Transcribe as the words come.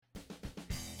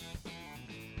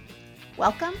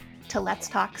Welcome to Let's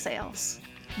Talk Sales.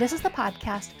 This is the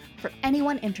podcast for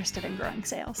anyone interested in growing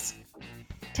sales.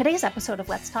 Today's episode of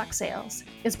Let's Talk Sales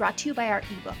is brought to you by our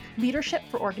ebook, Leadership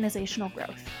for Organizational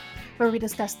Growth, where we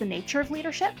discuss the nature of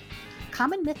leadership,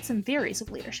 common myths and theories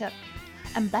of leadership,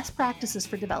 and best practices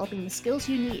for developing the skills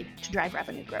you need to drive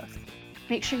revenue growth.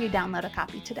 Make sure you download a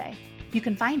copy today. You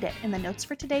can find it in the notes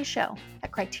for today's show at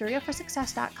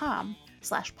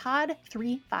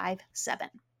criteriaforsuccess.com/pod357.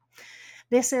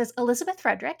 This is Elizabeth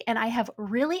Frederick, and I have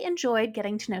really enjoyed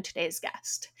getting to know today's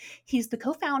guest. He's the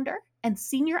co-founder and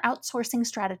senior outsourcing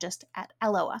strategist at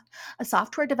Alloa, a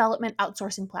software development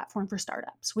outsourcing platform for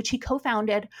startups, which he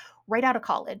co-founded right out of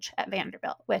college at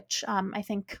Vanderbilt, which I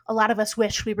think a lot of us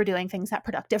wish we were doing things that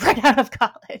productive right out of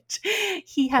college.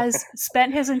 He has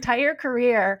spent his entire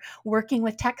career working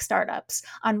with tech startups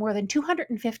on more than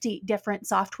 250 different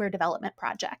software development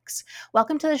projects.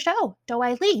 Welcome to the show,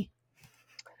 Do-Wei Lee.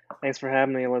 Thanks for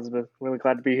having me, Elizabeth. Really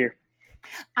glad to be here.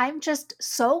 I'm just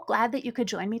so glad that you could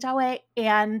join me, Do-Wei,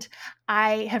 and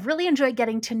I have really enjoyed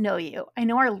getting to know you. I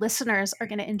know our listeners are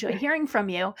going to enjoy hearing from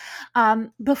you.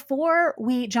 Before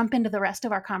we jump into the rest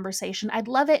of our conversation, I'd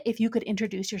love it if you could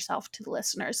introduce yourself to the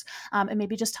listeners and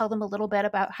maybe just tell them a little bit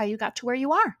about how you got to where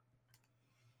you are.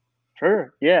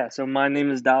 Sure. Yeah. So my name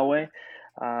is Do-Wei.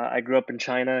 I grew up in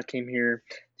China, came here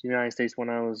to the United States when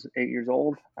I was 8 years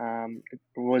old.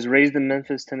 Was raised in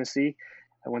Memphis, Tennessee.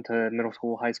 I went to middle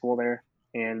school, high school there,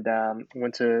 and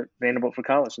went to Vanderbilt for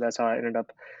college. So that's how I ended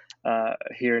up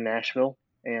here in Nashville,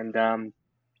 and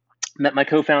met my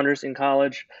co-founders in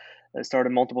college. I started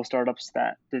multiple startups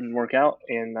that didn't work out.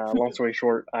 And long story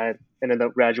short, I ended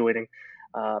up graduating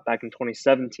back in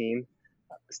 2017.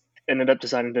 Ended up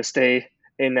deciding to stay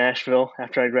in Nashville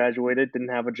after I graduated. Didn't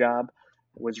have a job.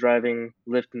 Was driving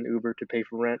Lyft and Uber to pay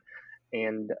for rent.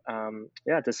 And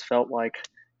it just felt like,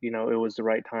 it was the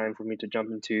right time for me to jump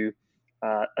into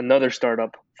another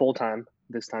startup full time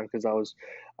this time, because I was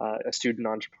a student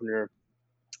entrepreneur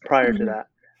prior to that.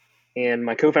 And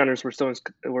my co-founders were still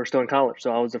in college,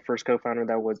 so I was the first co-founder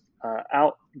that was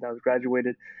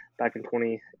graduated back in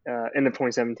end of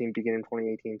 2017, beginning of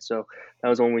 2018. So that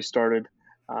was when we started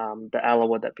the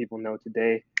Alloa that people know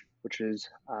today, which is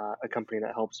a company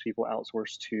that helps people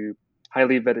outsource to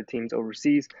highly vetted teams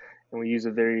overseas, and we use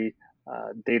a very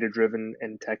data-driven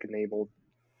and tech-enabled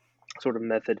sort of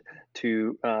method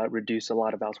to reduce a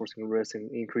lot of outsourcing risk and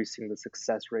increasing the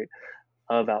success rate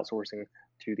of outsourcing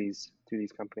to these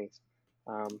companies.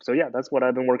 That's what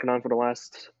I've been working on for the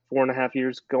last 4.5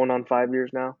 years, going on 5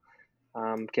 years now.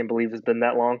 Can't believe it's been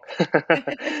that long.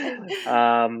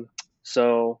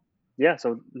 So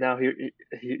now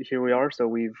here we are. So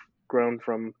we've grown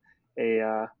from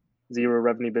a zero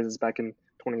revenue business back in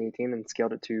 2018 and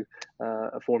scaled it to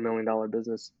a $4 million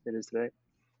business it is today.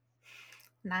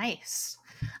 Nice.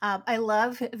 I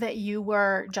love that you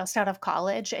were just out of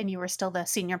college and you were still the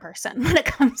senior person when it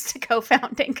comes to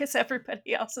co-founding, because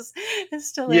everybody else is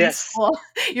still in school.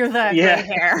 You're the gray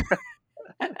hair.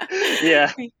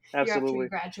 Yeah, absolutely. You're after you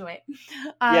graduate.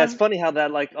 It's funny how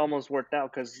that almost worked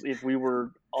out, because if we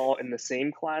were all in the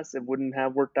same class, it wouldn't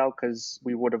have worked out, because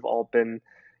we would have all been,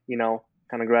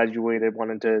 kind of graduated,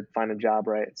 wanted to find a job,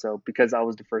 right? So because I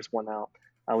was the first one out,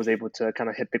 I was able to kind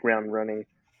of hit the ground running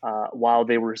while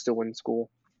they were still in school.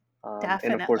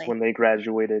 And of course, when they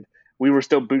graduated, we were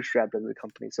still bootstrapped as a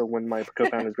company. So when my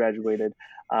co-founders graduated,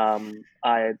 I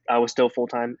was still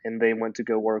full-time, and they went to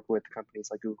go work with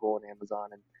companies like Google and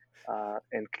Amazon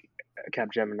and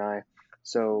Capgemini.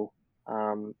 So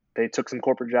they took some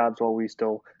corporate jobs while we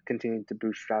still continued to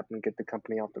bootstrap and get the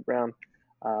company off the ground.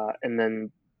 And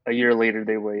then a year later,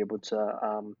 they were able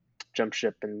to jump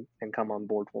ship and come on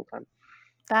board full-time.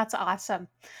 That's awesome.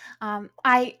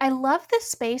 I love the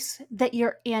space that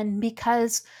you're in,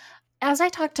 because as I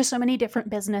talk to so many different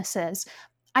businesses,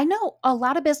 I know a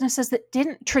lot of businesses that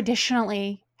didn't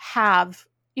traditionally have,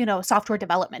 software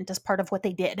development as part of what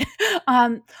they did,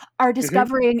 are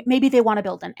discovering maybe they want to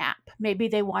build an app. Maybe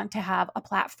they want to have a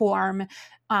platform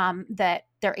that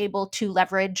they're able to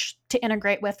leverage to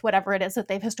integrate with whatever it is that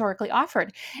they've historically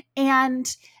offered.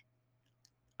 And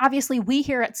obviously, we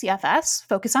here at CFS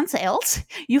focus on sales.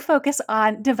 You focus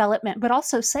on development, but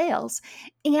also sales.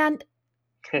 And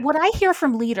what I hear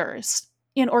from leaders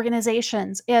in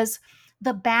organizations is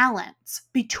the balance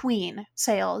between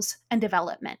sales and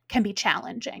development can be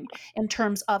challenging in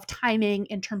terms of timing,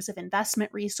 in terms of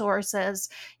investment resources,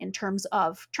 in terms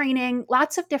of training,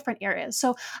 lots of different areas.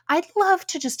 So I'd love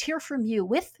to just hear from you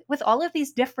with all of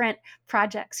these different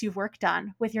projects you've worked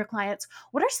on with your clients.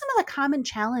 What are some of the common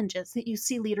challenges that you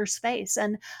see leaders face?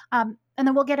 And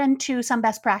then we'll get into some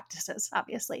best practices,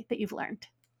 obviously, that you've learned.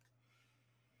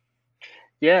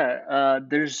 Yeah,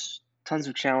 there's tons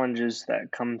of challenges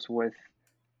that comes with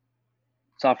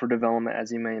software development,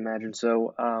 as you may imagine.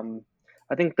 So,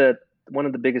 I think that one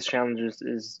of the biggest challenges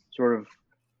is sort of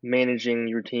managing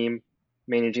your team,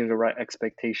 managing the right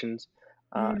expectations,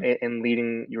 Mm, and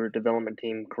leading your development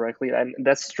team correctly. And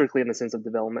that's strictly in the sense of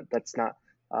development. That's not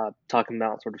talking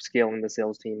about sort of scaling the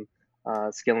sales team,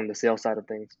 scaling the sales side of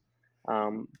things.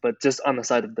 But just on the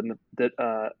side of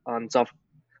on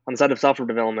the side of software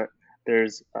development,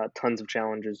 there's tons of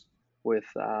challenges with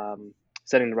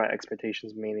setting the right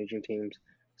expectations, managing teams,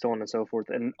 so on and so forth.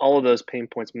 And all of those pain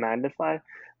points magnify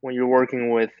when you're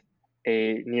working with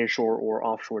a nearshore or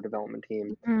offshore development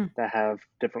team mm, that have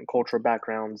different cultural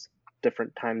backgrounds,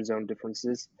 different time zone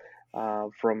differences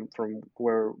from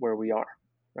where we are,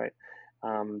 right?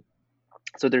 Um,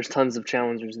 so there's tons of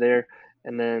challenges there.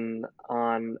 And then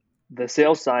on the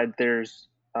sales side, there's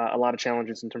a lot of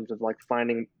challenges in terms of like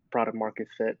finding product market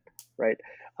fit, right?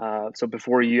 So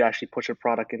before you actually push a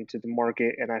product into the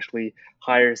market and actually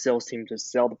hire a sales team to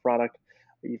sell the product,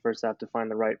 you first have to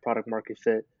find the right product market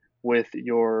fit with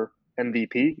your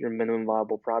MVP, your minimum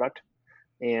viable product.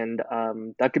 And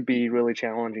that could be really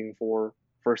challenging for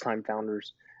first time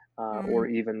founders or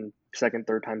mm. even second,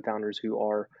 third time founders who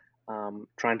are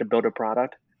trying to build a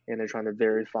product and they're trying to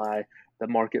verify the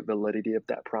market validity of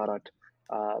that product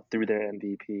through their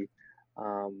MVP.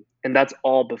 And that's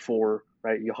all before,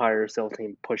 right? You hire a sales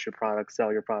team, push your product,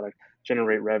 sell your product,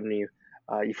 generate revenue.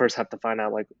 You first have to find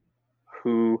out like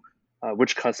who,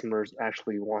 which customers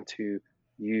actually want to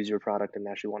use your product and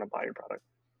actually want to buy your product.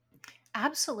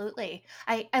 Absolutely.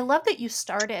 I love that you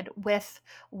started with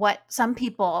what some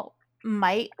people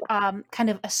might kind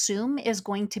of assume is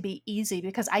going to be easy,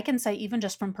 because I can say, even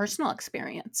just from personal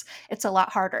experience, it's a lot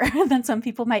harder than some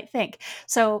people might think.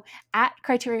 So, at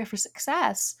Criteria for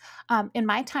Success, in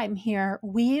my time here,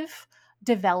 we've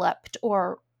developed,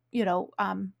 or, you know,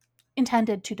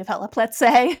 intended to develop, let's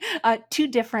say, two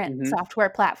different Hmm. software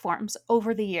platforms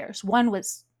over the years. One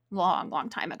was long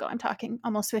time ago. I'm talking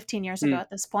almost 15 years ago Mm. at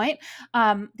this point.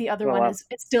 The other Oh one wow. is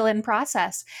it's still in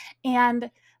process. And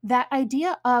that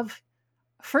idea of,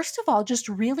 first of all, just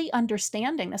really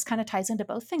understanding, this kind of ties into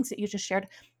both things that you just shared.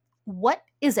 What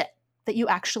is it that you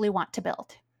actually want to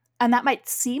build? And that might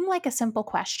seem like a simple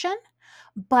question,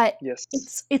 but Yes.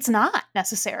 it's not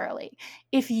necessarily.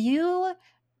 If you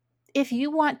if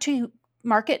you want to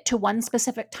market to one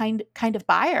specific kind of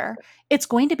buyer, it's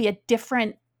going to be a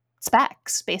different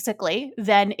specs, basically,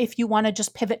 than if you want to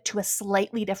just pivot to a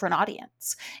slightly different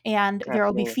audience. And there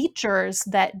will be Absolutely. features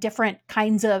that different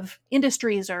kinds of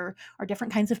industries or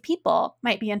different kinds of people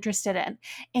might be interested in.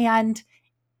 And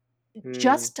Mm,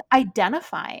 just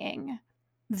identifying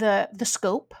the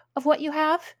scope of what you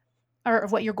have, or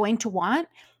of what you're going to want,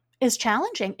 is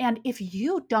challenging. And if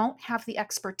you don't have the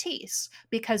expertise,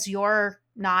 because you're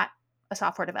not a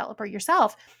software developer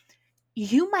yourself,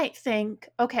 you might think,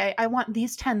 okay, I want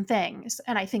these 10 things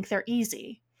and I think they're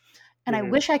easy. And I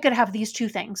mhm. wish I could have these two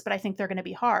things, but I think they're going to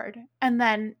be hard. And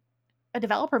then a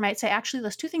developer might say, actually,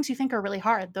 those two things you think are really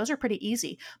hard, those are pretty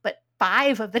easy. But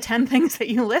five of the 10 things that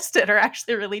you listed are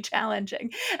actually really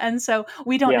challenging. And so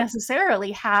we don't Yeah.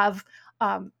 necessarily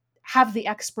um, have the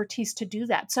expertise to do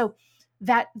that. So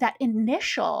that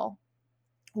initial,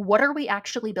 what are we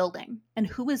actually building and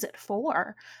who is it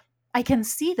for? I can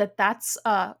see that that's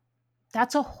a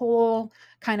whole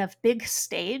kind of big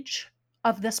stage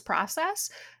of this process,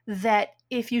 that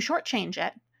if you shortchange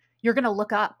it, you're going to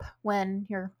look up when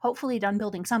you're hopefully done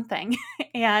building something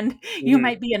and you Mhm.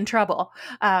 might be in trouble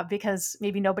because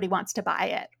maybe nobody wants to buy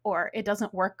it, or it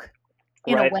doesn't work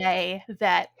in a Right. way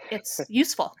that it's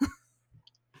useful.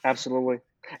 Absolutely.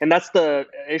 And that's the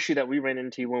issue that we ran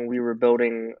into when we were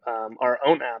building our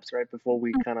own apps, right? Before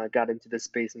we kind of got into this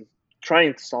space and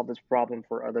trying to solve this problem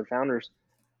for other founders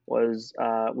was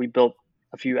we built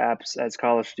a few apps as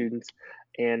college students,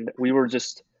 and we were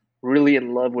just really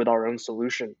in love with our own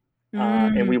solution,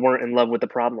 and Mm, we weren't in love with the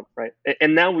problem, right?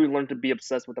 And now we learned to be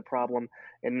obsessed with the problem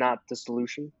and not the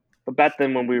solution. But back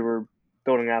then, when we were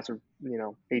building apps with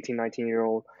 18,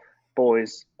 19-year-old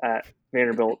boys at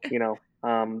Vanderbilt,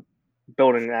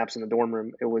 building apps in the dorm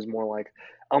room, it was more like,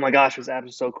 oh my gosh, this app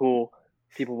is so cool.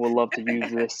 People would love to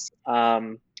use this.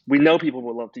 We know people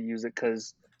would love to use it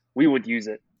because we would use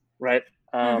it, right?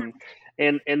 Um,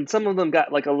 mhm. and some of them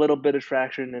got like a little bit of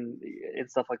traction and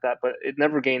stuff like that, but it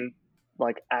never gained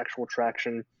like actual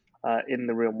traction in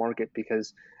the real market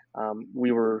because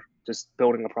we were just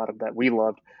building a product that we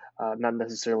loved, not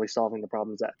necessarily solving the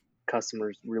problems that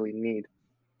customers really need.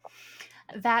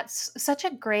 That's such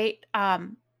a great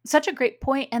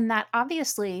point, and that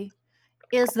obviously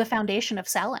is the foundation of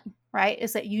selling. right?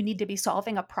 Is that you need to be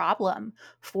solving a problem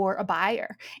for a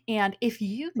buyer. And if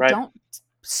you Right. don't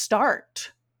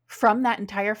start from that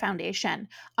entire foundation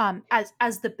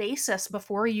as the basis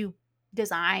before you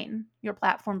design your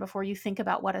platform, before you think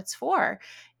about what it's for,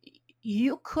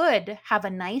 you could have a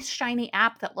nice shiny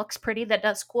app that looks pretty, that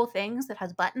does cool things, that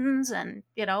has buttons and,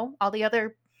 all the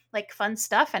other like fun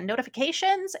stuff and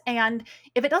notifications. And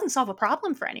if it doesn't solve a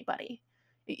problem for anybody,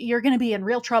 you're going to be in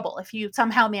real trouble. If you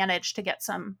somehow manage to get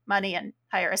some money and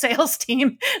hire a sales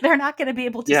team, they're not going to be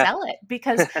able to Yeah. sell it,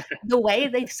 because the way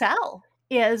they sell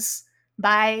is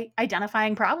by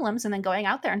identifying problems and then going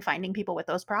out there and finding people with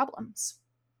those problems.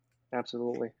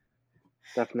 Absolutely.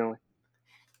 Definitely.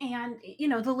 And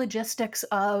the logistics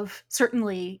of,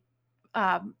 certainly,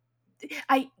 um,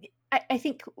 I I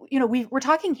think, we're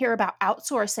talking here about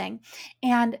outsourcing,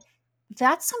 and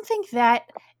that's something that,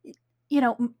 you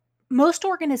know m- most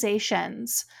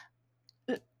organizations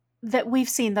that we've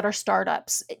seen that are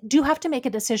startups do have to make a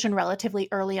decision relatively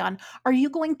early on. Are you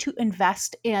going to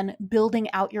invest in building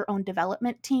out your own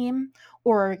development team,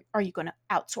 or are you going to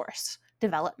outsource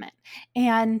development?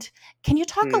 And can you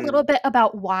talk a little Hmm. bit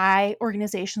about why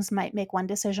organizations might make one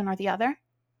decision or the other?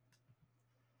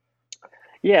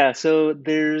 Yeah, so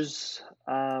there's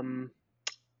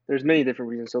many different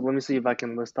reasons. So let me see if I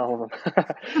can list all of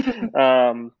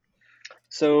them.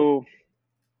 So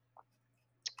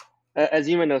as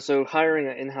you may know, so hiring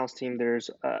an in-house team, there's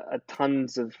a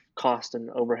tons of cost and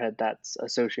overhead that's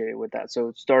associated with that.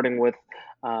 So starting with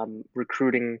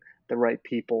recruiting the right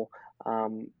people,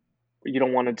 um, you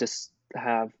don't want to just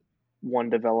have one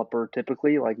developer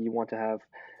typically. Like you want to have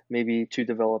maybe two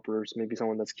developers, maybe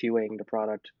someone that's QAing the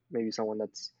product, maybe someone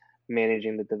that's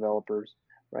managing the developers,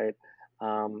 right?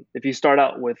 If you start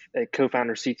out with a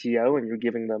co-founder CTO and you're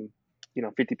giving them,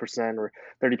 50% or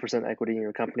 30% equity in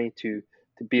your company to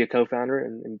be a co-founder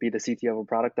and be the CTO of a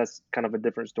product, that's kind of a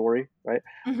different story, right?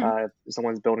 Hmm. If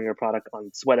someone's building a product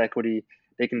on sweat equity,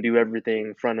 they can do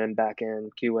everything front end, back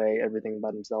end, QA, everything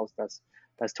by themselves. That's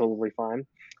totally fine.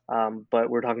 But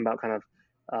we're talking about kind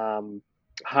of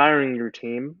hiring your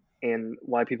team and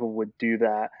why people would do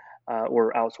that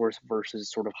or outsource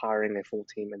versus sort of hiring a full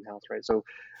team in house, right? So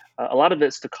a lot of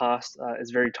it's the cost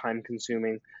is very time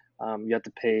consuming. You have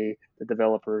to pay the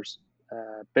developers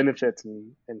benefits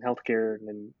and healthcare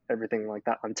and everything like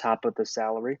that on top of the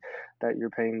salary that you're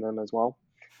paying them as well.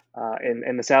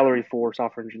 And the salary for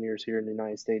software engineers here in the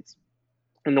United States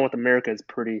in North America is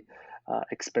pretty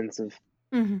expensive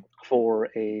Hmm. for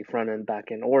a front end,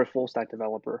 back end, or a full stack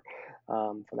developer,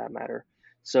 for that matter.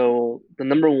 So the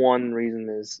number one reason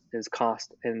is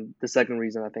cost, and the second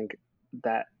reason I think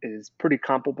that is pretty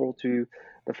comparable to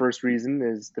the first reason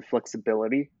is the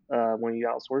flexibility when you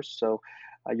outsource. So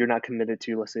you're not committed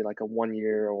to, let's say, like a 1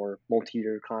 year or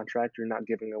multi-year contract. You're not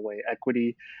giving away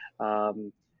equity.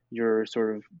 Um, you're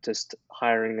sort of just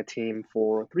hiring a team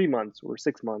for 3 months or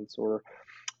 6 months or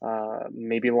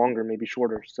maybe longer, maybe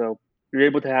shorter. So you're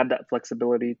able to have that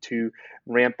flexibility to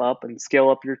ramp up and scale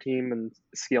up your team and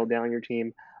scale down your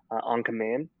team on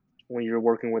command when you're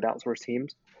working with outsourced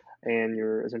teams. And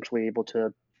you're essentially able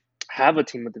to have a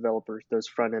team of developers, those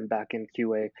front end, back end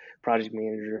QA, project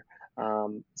manager,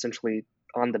 essentially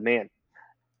on demand,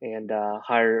 and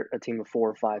hire a team of 4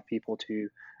 or 5 people to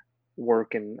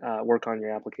work on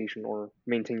your application or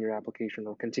maintain your application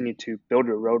or continue to build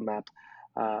your roadmap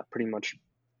pretty much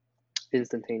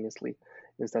instantaneously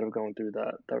instead of going through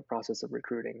the process of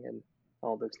recruiting and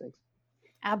all those things.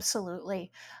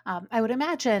 Absolutely. I would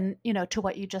imagine, to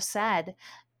what you just said,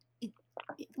 y-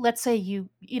 let's say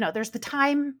there's the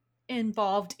time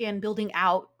involved in building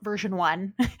out version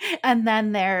one, and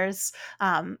then there's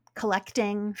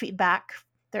collecting feedback.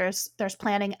 There's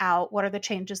planning out what are the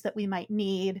changes that we might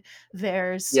need.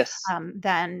 There's Yes.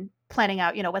 then planning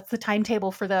out, what's the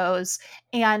timetable for those.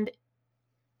 And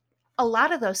a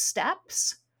lot of those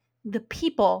steps, the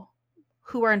people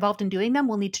who are involved in doing them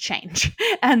will need to change.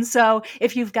 And so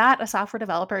if you've got a software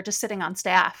developer just sitting on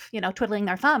staff, twiddling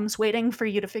their thumbs, waiting for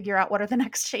you to figure out what are the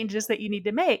next changes that you need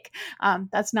to make,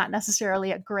 that's not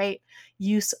necessarily a great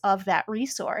use of that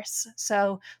resource.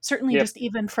 So certainly, Yep. just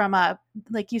even from a,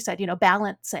 like you said,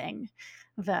 balancing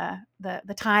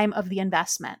the time of the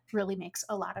investment really makes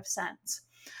a lot of sense.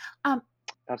 Um,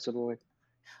 Absolutely.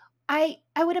 I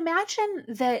would imagine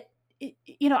that,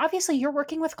 obviously you're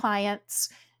working with clients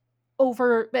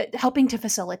over helping to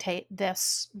facilitate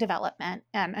this development,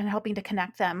 and helping to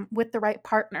connect them with the right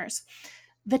partners.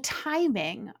 The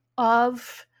timing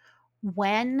of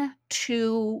when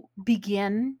to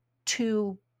begin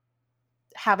to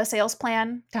have a sales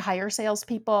plan, to hire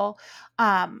salespeople,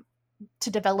 um, to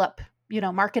develop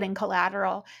marketing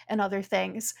collateral and other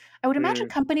things. I would imagine Mm.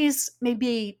 companies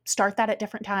maybe start that at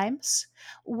different times.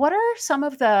 What are some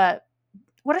of the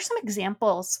what are some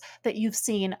examples that you've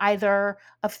seen either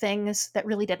of things that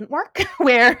really didn't work,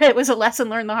 where it was a lesson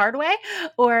learned the hard way,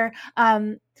 or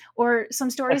or some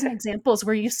stories and examples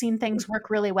where you've seen things work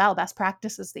really well, best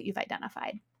practices that you've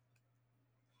identified?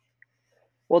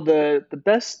 Well, the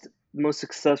best, most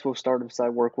successful startups I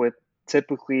work with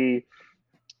typically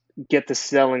get to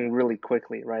selling really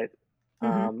quickly, right?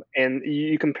 Mhm, And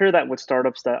you compare that with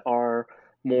startups that are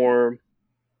more,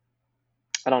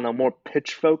 I don't know, more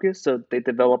pitch focused. So they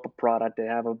develop a product, they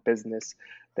have a business,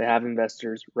 they have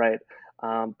investors, right?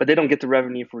 But they don't get the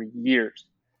revenue for years,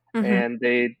 mhm, and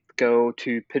they go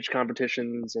to pitch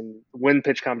competitions and win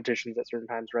pitch competitions at certain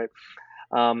times, right?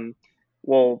 Um,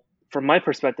 well, from my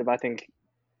perspective, I think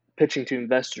pitching to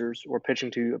investors or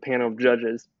pitching to a panel of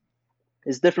judges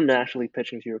is different than actually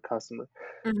pitching to your customer.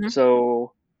 mhm,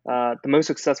 So the most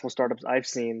successful startups I've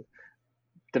seen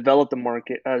develop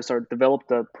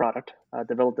the product,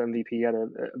 develop the MVP at a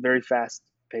very fast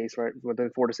pace, right?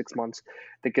 Within 4 to 6 months,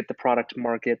 they get the product to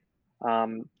market,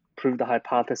 um, prove the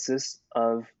hypothesis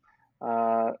of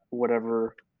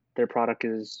whatever their product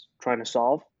is trying to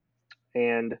solve,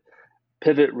 and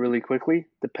pivot really quickly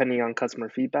depending on customer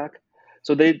feedback.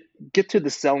 So they get to the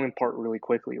selling part really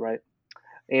quickly, right?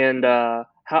 And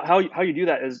how you do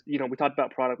that is, we talked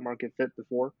about product market fit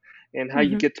before, and how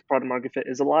you mhm, get to product market fit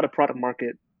is a lot of product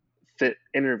market fit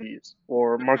interviews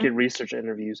or mhm, market research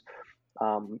interviews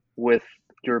with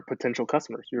your potential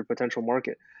customers, your potential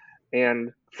market.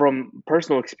 And from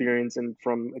personal experience and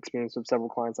from experience of several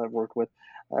clients I've worked with,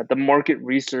 the market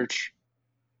research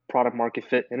product market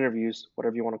fit interviews,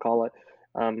 whatever you want to call it,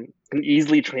 can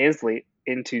easily translate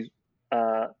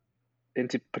uh,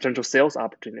 into potential sales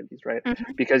opportunities, right?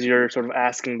 mhm, Because you're sort of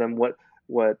asking them what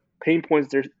pain points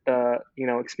they're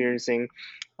experiencing.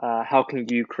 How can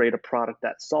you create a product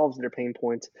that solves their pain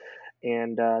points?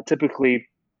 And typically,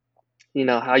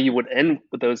 how you would end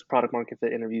with those product market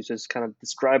fit interviews is kind of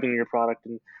describing your product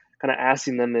and kind of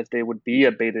asking them if they would be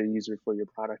a beta user for your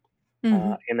product,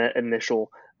 mhm. and an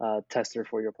initial tester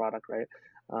for your product, right?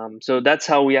 So that's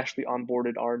how we actually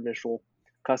onboarded our initial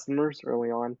customers early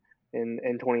on in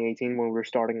 2018 when we were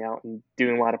starting out and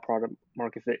doing a lot of product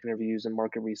market fit interviews and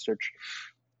market research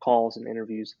calls and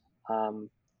interviews,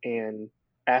 and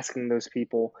asking those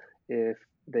people if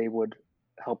they would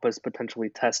help us potentially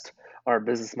test our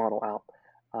business model out.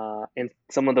 And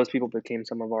some of those people became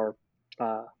some of our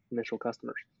initial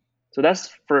customers. So that's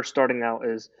first starting out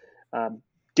is um,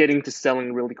 getting to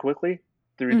selling really quickly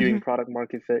through doing Mhm. product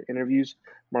market fit interviews,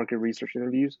 market research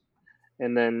interviews,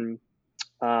 and then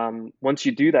once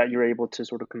you do that, you're able to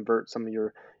sort of convert some of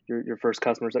your first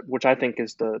customers, which I think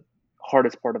is the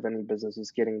hardest part of any business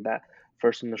is getting that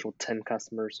first initial 10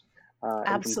 customers,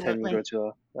 and from 10 you go Absolutely.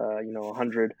 to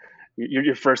 100,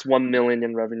 your first 1 million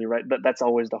in revenue, right? That's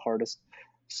always the hardest.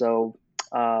 So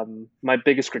my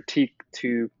biggest critique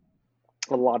to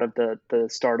a lot of the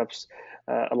startups,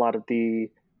 a lot of the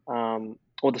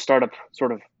startup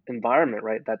sort of environment,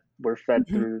 right? That we're fed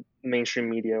Mhm. through mainstream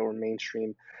media or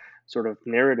mainstream sort of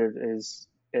narrative is,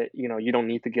 you don't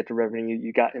need to get the revenue.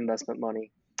 You got investment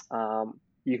money.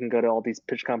 You can go to all these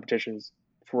pitch competitions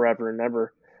forever and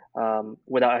ever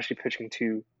without actually pitching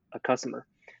to a customer.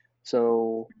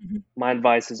 So Mhm. my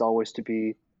advice is always to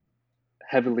be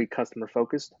heavily customer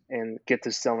focused and get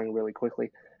to selling really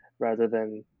quickly rather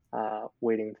than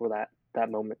waiting for that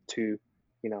moment to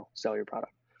sell your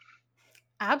product.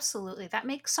 Absolutely. That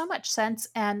makes so much sense.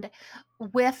 And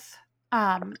with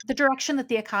the direction that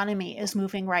the economy is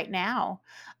moving right now,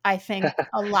 I think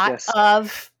Yes.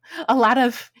 a lot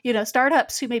of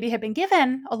startups who maybe have been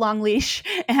given a long leash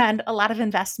and a lot of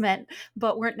investment,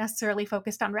 but weren't necessarily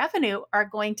focused on revenue, are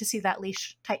going to see that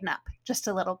leash tighten up just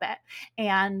a little bit.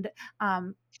 And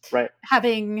um, Right.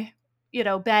 having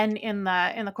been in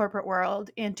the corporate world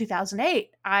in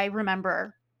 2008, I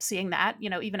remember seeing that,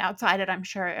 even outside it. I'm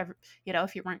sure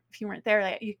if you weren't there,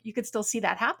 like, you could still see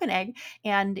that happening.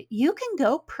 And you can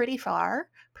go pretty far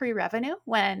pre-revenue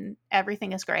when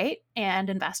everything is great and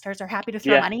investors are happy to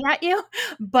throw Yeah. money at you.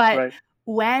 But Right.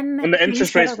 when When the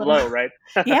things interest get a rate's little low, right?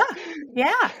 yeah,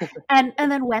 yeah. And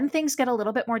then when things get a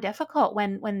little bit more difficult,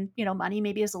 when money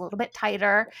maybe is a little bit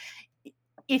tighter,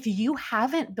 if you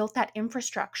haven't built that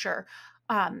infrastructure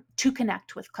to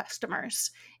connect with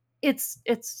customers,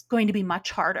 it's going to be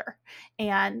much harder.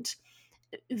 And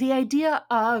the idea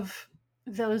of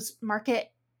those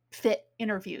market fit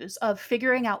interviews, of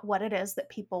figuring out what it is that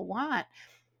people want,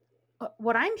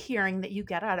 what I'm hearing that you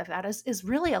get out of that is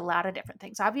really a lot of different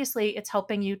things. Obviously, it's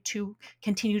helping you to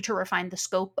continue to refine the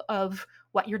scope of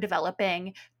what you're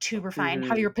developing, to refine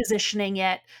how Hmm. you're positioning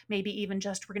it, maybe even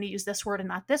just we're going to use this word and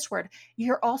not this word.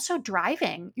 You're also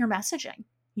driving your messaging.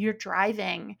 You're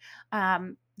driving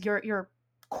your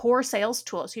core sales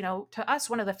tools. You know, to us,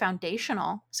 one of the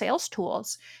foundational sales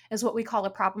tools is what we call a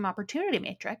problem opportunity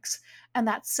matrix. And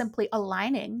that's simply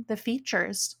aligning the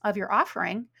features of your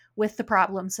offering with the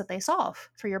problems that they solve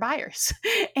for your buyers.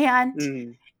 And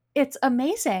Hmm. it's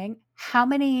amazing how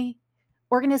many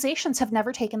organizations have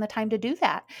never taken the time to do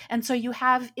that. And so you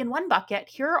have in one bucket,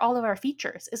 here are all of our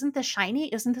features. Isn't this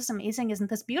shiny? Isn't this amazing? Isn't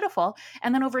this beautiful?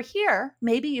 And then over here,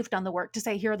 maybe you've done the work to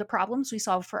say, here are the problems we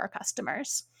solve for our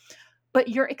customers. But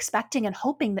you're expecting and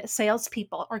hoping that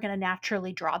salespeople are going to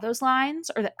naturally draw those lines,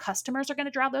 or that customers are going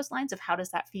to draw those lines of how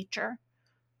does that feature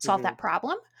solve Hmm. that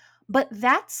problem. But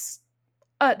that's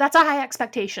a high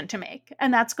expectation to make,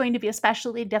 and that's going to be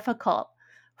especially difficult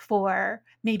for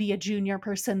maybe a junior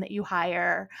person that you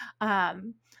hire.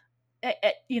 Um,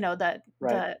 you know,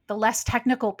 Right. the less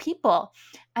technical people.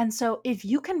 And so if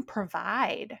you can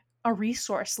provide a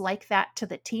resource like that to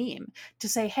the team to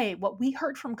say, hey, what we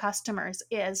heard from customers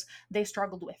is they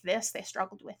struggled with this, they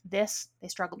struggled with this, they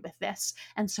struggled with this,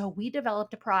 and so we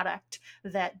developed a product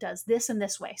that does this in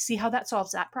this way. See how that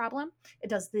solves that problem? It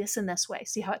does this in this way.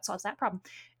 See how it solves that problem?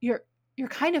 You're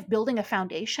kind of building a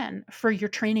foundation for your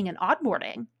training and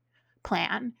onboarding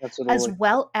plan, as Absolutely.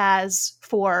 well as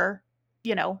for,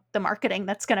 you know, the marketing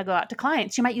that's going to go out to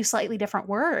clients. You might use slightly different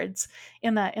words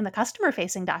in the customer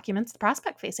facing documents, the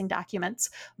prospect facing documents,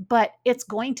 but it's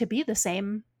going to be the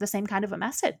same kind of a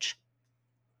message.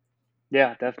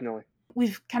 Yeah, definitely.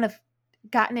 We've kind of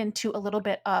gotten into a little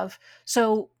bit of,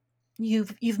 so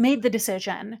you've made the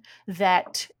decision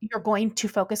that you're going to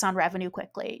focus on revenue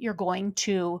quickly. You're going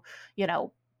to, you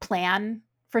know, plan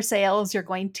for sales, you're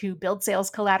going to build sales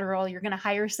collateral, you're going to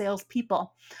hire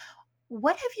salespeople.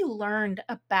 What have you learned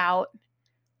about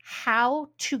how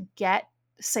to get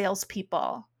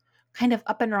salespeople kind of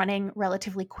up and running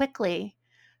relatively quickly,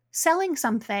 selling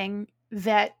something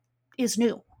that is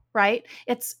new, right?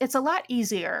 It's a lot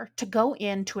easier to go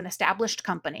into an established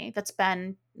company that's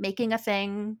been making a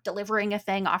thing, delivering a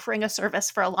thing, offering a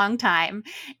service for a long time,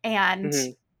 and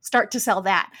Hmm. start to sell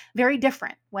that. Very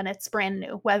different when it's brand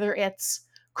new, whether it's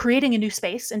creating a new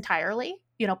space entirely,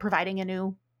 you know, providing a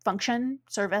new function,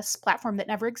 service, platform that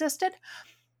never existed.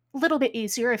 A little bit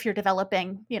easier if you're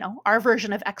developing, you know, our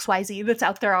version of XYZ that's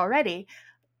out there already,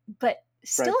 but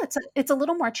still Right. it's a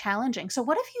little more challenging. So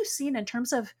what have you seen in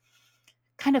terms of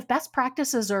kind of best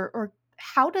practices, or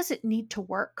how does it need to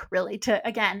work really to,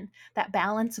 again, that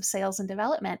balance of sales and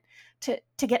development, to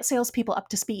get salespeople up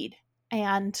to speed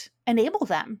and enable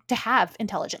them to have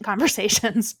intelligent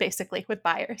conversations basically with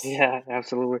buyers? Yeah,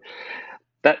 absolutely.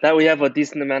 That we have a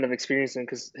decent amount of experience in,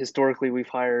 because historically we've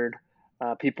hired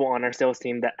people on our sales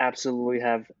team that absolutely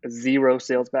have zero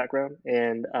sales background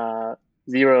and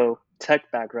zero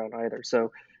tech background either.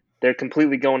 So they're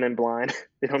completely going in blind.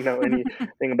 They don't know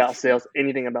anything about sales,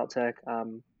 anything about tech.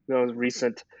 The most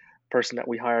recent person that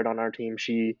we hired on our team,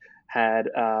 she had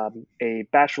a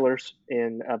bachelor's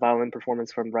in violin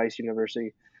performance from Rice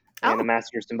University and a Oh,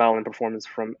 master's in violin performance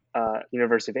from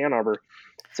University of Ann Arbor.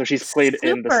 So she's played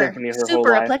in the super symphony her whole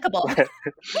super life, applicable.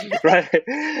 right?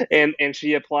 And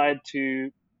she applied to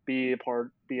be a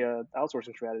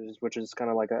outsourcing strategist, which is kind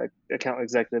of like a account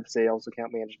executive, sales,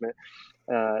 account management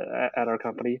at our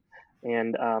company.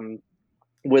 And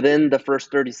within the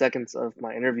first 30 seconds of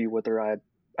my interview with her,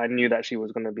 I knew that she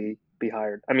was going to be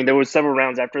hired. I mean, there was several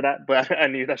rounds after that, but I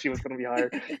knew that she was going to be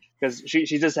hired because she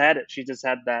just had it. She just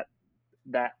had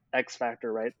that X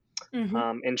factor, right?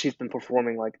 Hmm. And she's been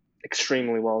performing like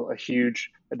extremely well, a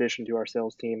huge addition to our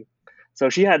sales team. So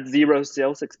she had zero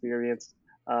sales experience,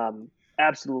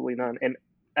 absolutely none, and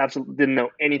absolutely didn't know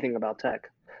anything about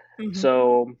tech. Hmm.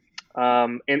 So,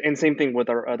 and same thing with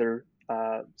our other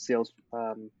sales.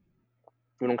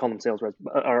 We don't call them sales reps,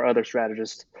 but our other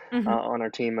strategists Hmm. on our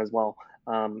team as well.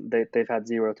 They've had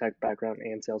zero tech background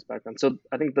and sales background. So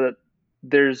I think that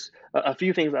there's a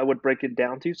few things I would break it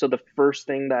down to. So the first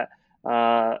thing that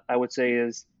I would say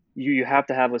is you have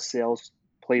to have a sales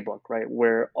playbook, right?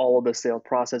 Where all of the sales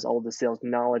process, all of the sales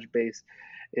knowledge base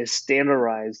is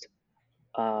standardized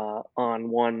on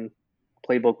one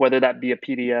playbook, whether that be a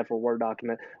PDF or Word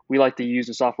document. We like to use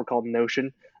a software called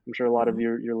Notion. I'm sure a lot of Hmm.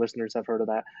 your listeners have heard of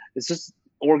that. It's just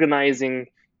organizing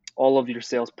all of your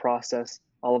sales process,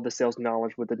 all of the sales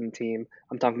knowledge within the team.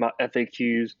 I'm talking about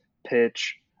FAQs,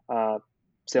 pitch, uh,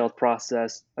 sales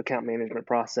process, account management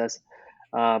process.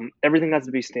 Everything has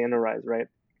to be standardized, right?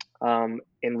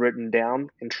 And written down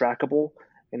and trackable,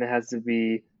 and it has to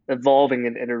be evolving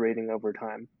and iterating over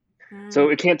time. So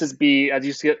Mm. it can't just be as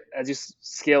you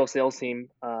scale a sales team.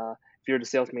 If you're the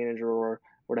sales manager or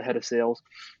the head of sales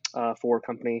for a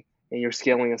company, and you're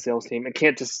scaling a sales team, it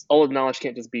can't just all the knowledge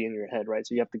can't just be in your head, right?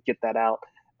 So you have to get that out,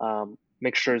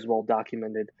 make sure it's well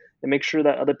documented, and make sure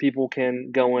that other people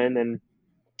can go in and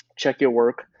check your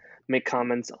work, make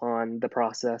comments on the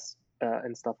process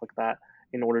and stuff like that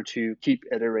in order to keep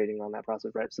iterating on that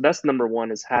process, right? So that's number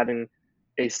one is having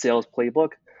a sales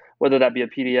playbook, whether that be a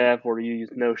PDF or you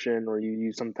use Notion or you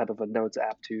use some type of a notes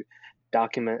app to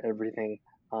document everything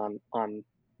on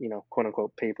quote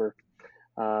unquote paper.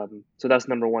 So that's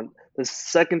number one. The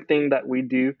second thing that we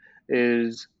do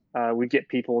is we get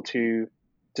people to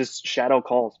just shadow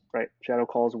calls, right? Shadow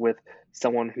calls with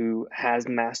someone who has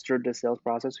mastered the sales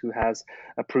process, who has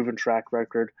a proven track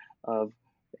record of,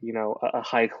 a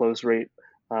high close rate,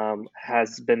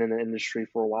 has been in the industry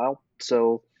for a while.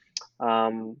 So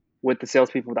with the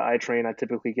salespeople that I train, I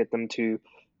typically get them to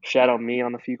shadow me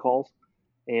on a few calls,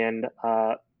 and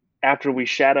after we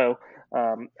shadow,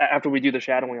 after we do the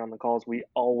shadowing on the calls, we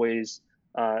always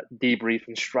debrief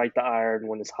and strike the iron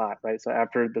when it's hot, right? So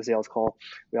after the sales call,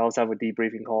 we always have a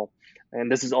debriefing call,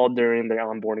 and this is all during the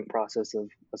onboarding process of,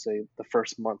 let's say, the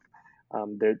first month.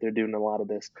 They're doing a lot of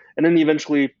this, and then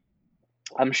eventually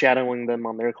I'm shadowing them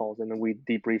on their calls, and then we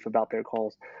debrief about their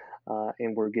calls,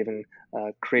 and we're giving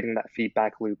creating that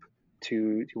feedback loop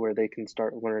to where they can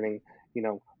start learning,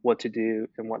 what to do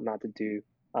and what not to do,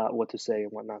 what to say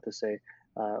and what not to say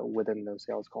within those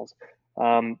sales calls.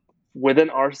 Um, Within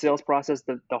our sales process,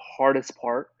 the hardest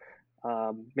part,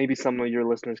 maybe some of your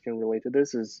listeners can relate to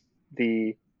this, is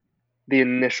the the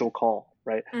initial call,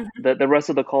 right? Mhm. The rest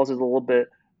of the calls is a little bit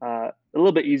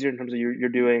easier in terms of you're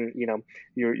doing,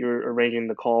 you're arranging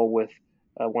the call with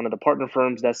one of the partner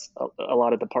firms. That's a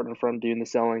lot of the partner firm doing the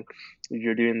selling.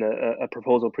 You're doing a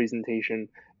proposal presentation.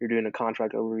 You're doing a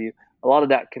contract overview. A lot of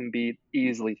that can be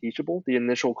easily teachable. The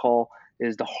initial call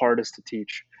is the hardest to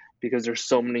teach because there's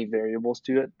so many variables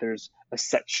to it. There's a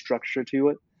set structure to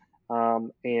it,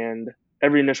 and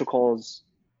every initial call is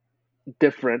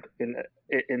different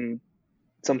in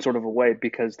some sort of a way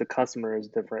because the customer is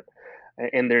different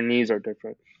and their needs are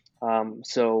different.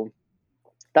 So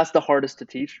that's the hardest to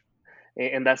teach,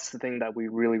 and that's the thing that we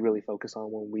really really focus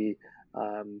on when we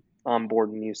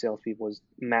onboard new salespeople is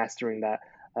mastering that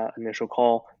initial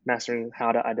call, mastering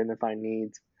how to identify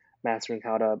needs, mastering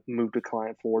how to move the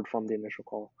client forward from the initial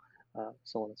call,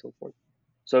 so on and so forth.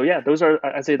 So yeah, those are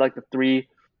I'd say like the three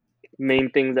main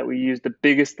things that we use. The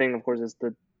biggest thing, of course, is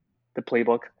the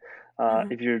playbook.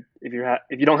 Mhm. If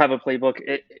you don't have a playbook,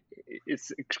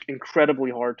 it's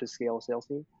incredibly hard to scale a sales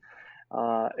team.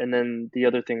 And then the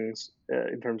other things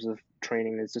in terms of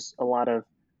training is just a lot of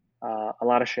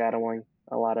shadowing,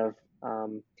 a lot of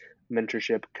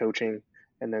mentorship, coaching,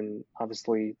 and then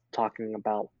obviously talking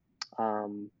about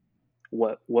um,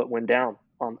 what went down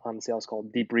on the sales call,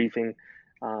 debriefing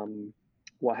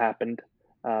what happened,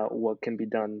 what can be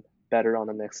done better on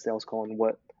the next sales call, and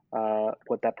what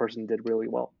that person did really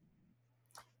well.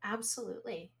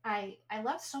 Absolutely. I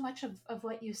love so much of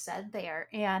what you said there.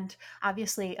 And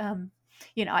obviously, I'm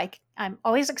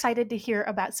always excited to hear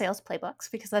about sales playbooks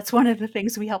because that's one of the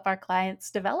things we help our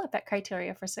clients develop at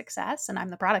Criteria for Success. And I'm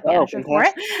the product Oh, manager for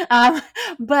it. fantastic! Um,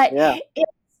 but Yeah,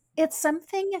 it's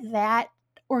something that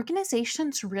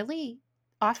organizations really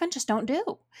often just don't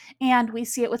do. And we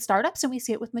see it with startups and we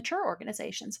see it with mature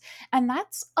organizations. And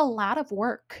that's a lot of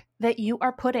work that you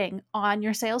are putting on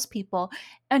your salespeople.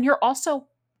 And you're also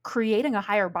creating a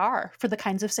higher bar for the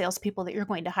kinds of salespeople that you're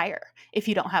going to hire if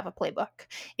you don't have a playbook.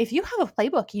 If you have a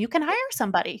playbook, you can hire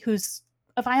somebody who's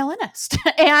a violinist.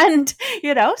 And,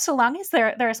 so long as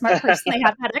they're a smart person, they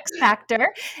have that X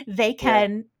factor, they yeah,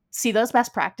 can see those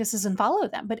best practices and follow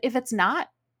them. But if it's not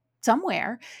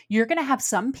somewhere, you're going to have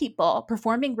some people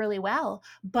performing really well,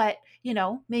 but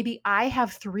maybe I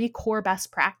have three core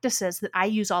best practices that I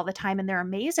use all the time and they're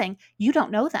amazing. You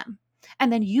don't know them.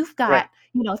 And then you've right,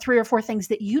 got, three or four things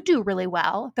that you do really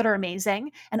well that are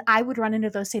amazing. And I would run into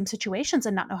those same situations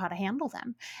and not know how to handle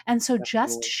them. And so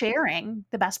just absolutely, sharing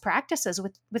the best practices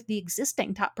with the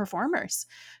existing top performers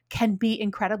can be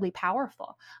incredibly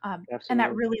powerful. And that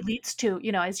absolutely, really leads to,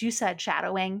 as you said,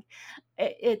 shadowing.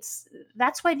 It's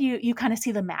That's when you kind of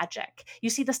see the magic. You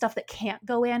see the stuff that can't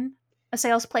go in a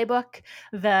sales playbook,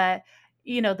 the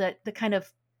the kind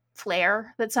of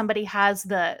flair that somebody has,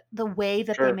 the way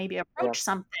that they sure, maybe yeah. approach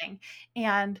something,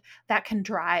 and that can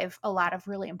drive a lot of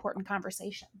really important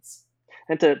conversations.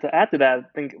 And to add to that, I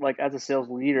think like as a sales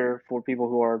leader for people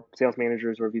who are sales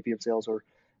managers or VP of sales, or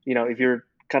if you're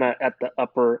kind of at the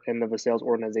upper end of a sales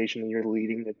organization and you're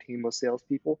leading a team of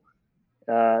salespeople,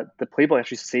 the playbook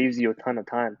actually saves you a ton of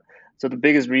time. So the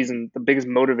biggest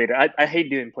motivator, I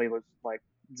hate doing playbooks, like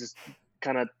just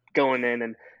kind of going in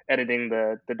and editing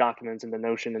the documents in the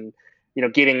Notion and,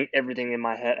 getting everything in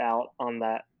my head out on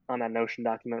that Notion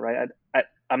document, right?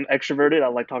 I'm extroverted. I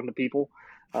like talking to people.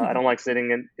 I don't like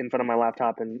sitting in front of my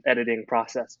laptop and editing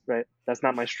process, right? That's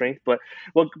not my strength. But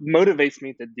what motivates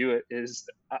me to do it is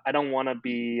I don't want to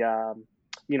be,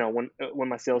 when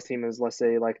my sales team is, let's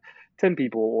say, like 10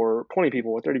 people or 20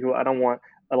 people or 30 people, I don't want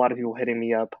a lot of people hitting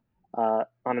me up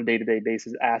on a day to day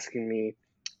basis asking me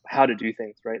how to do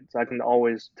things, right? So I can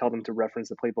always tell them to reference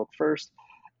the playbook first.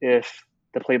 If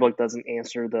the playbook doesn't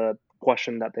answer the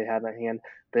question that they have at hand,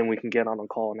 then we can get on a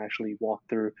call and actually walk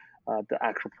through the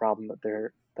actual problem that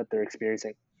they're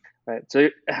experiencing. Right. So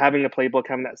having a playbook,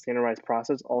 having that standardized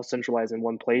process, all centralized in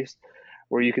one place,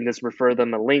 where you can just refer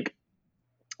them a link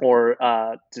or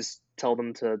just tell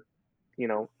them to,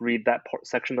 read that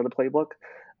section of the playbook,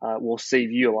 will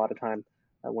save you a lot of time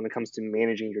when it comes to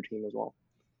managing your team as well.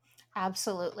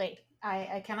 Absolutely.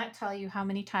 I cannot tell you how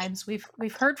many times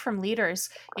we've heard from leaders,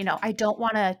 I don't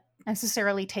want to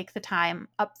necessarily take the time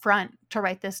up front to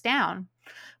write this down,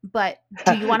 but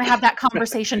do you want to have that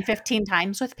conversation 15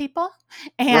 times with people?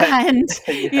 Right. And,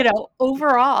 Yeah.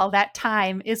 overall, that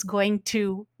time is going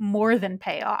to more than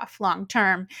pay off long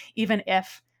term, even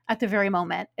if at the very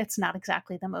moment it's not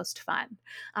exactly the most fun.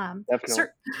 Definitely.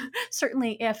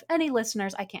 Certainly, if any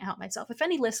listeners, I can't help myself, if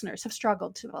any listeners have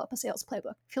struggled to develop a sales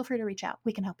playbook, feel free to reach out.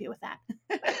 We can help you with that.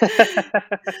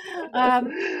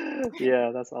 um,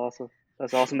 Yeah, that's awesome.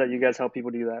 That's awesome that you guys help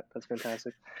people do that. That's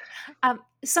fantastic.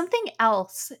 Something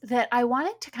else that I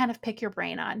wanted to kind of pick your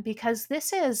brain on, because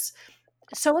this is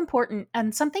so important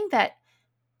and something that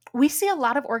we see a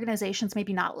lot of organizations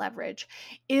maybe not leverage,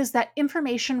 is that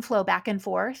information flow back and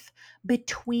forth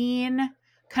between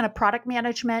kind of product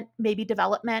management, maybe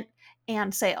development,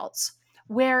 and sales,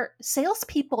 where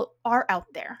salespeople are out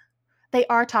there. They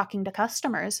are talking to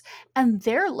customers and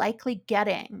they're likely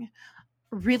getting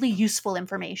really useful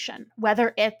information,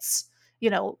 whether it's,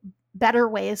 better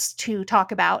ways to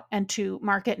talk about and to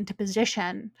market and to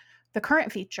position the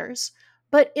current features.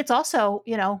 But it's also,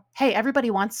 hey, everybody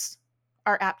wants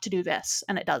our app to do this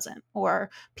and it doesn't, or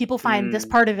people find this Mm.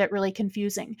 part of it really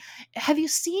confusing. Have you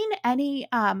seen any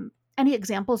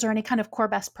examples or any kind of core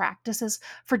best practices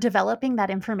for developing that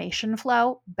information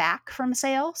flow back from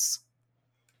sales?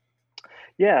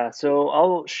 Yeah, so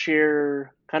I'll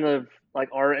share kind of like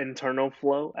our internal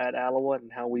flow at Alloa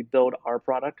and how we build our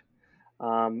product.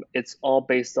 It's all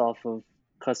based off of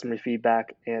customer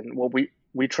feedback and what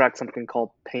we track something called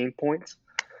pain points.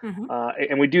 Hmm.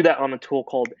 And we do that on a tool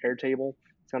called Airtable.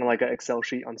 It's kind of like an Excel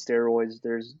sheet on steroids.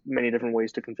 There's many different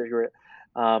ways to configure it.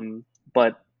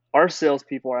 But our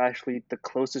salespeople are actually the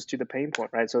closest to the pain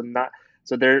point, right? So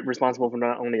they're responsible for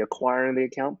not only acquiring the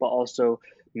account, but also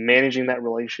managing that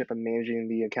relationship and managing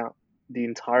the account the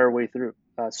entire way through,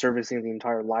 servicing the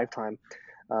entire lifetime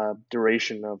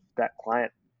duration of that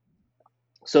client.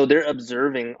 So they're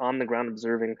observing on the ground,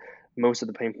 observing most of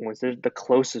the pain points. They're the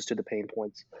closest to the pain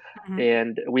points, Hmm.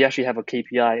 and we actually have a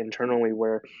KPI internally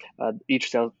where each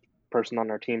salesperson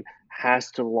on our team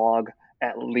has to log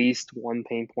at least one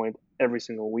pain point every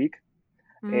single week,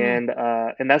 Mm.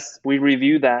 and that's we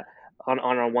review that on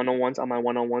our one-on-ones on my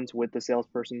one-on-ones with the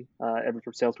salesperson, every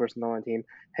salesperson on my team.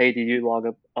 Hey, did you log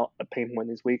a pain point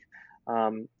this week?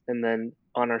 And then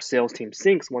on our sales team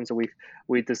syncs once a week,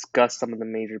 we discuss some of the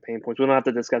major pain points. We don't have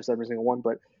to discuss every single one,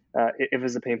 but if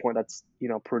it's a pain point that's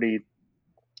pretty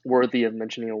worthy of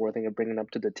mentioning or worthy of bringing up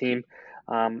to the team,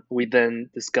 we then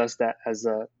discuss that as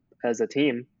a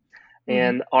team. Hmm.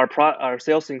 And our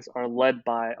sales syncs are led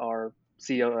by our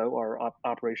COO, our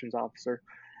operations officer,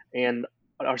 and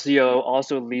our COO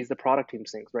also leads the product team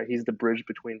syncs. Right, he's the bridge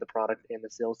between the product and the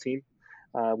sales team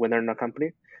when they're in a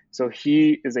company. So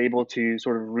he is able to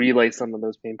sort of relay some of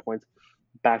those pain points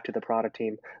back to the product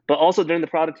team. But also during the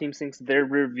product team syncs, they're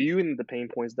reviewing the pain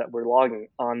points that we're logging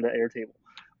on the Airtable.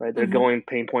 Right, they're Hmm. going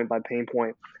pain point by pain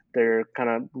point. They're kind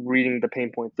of reading the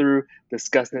pain point through,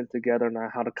 discussing it together, and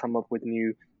how to come up with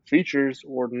new features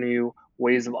or new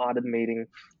ways of automating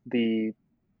the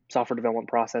software development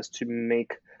process to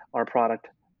make our product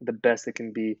the best it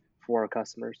can be for our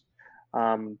customers.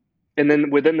 Um, and then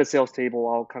within the sales table,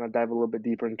 I'll kind of dive a little bit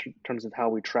deeper in terms of how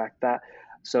we track that.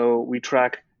 So we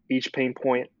track each pain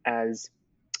point as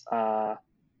uh,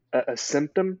 a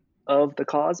symptom of the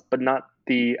cause, but not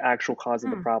the actual cause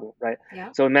of the Mm. problem, right?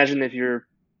 Yeah. So imagine if you're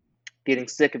getting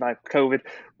sick, if I have COVID,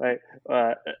 right?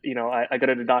 I go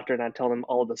to the doctor and I tell them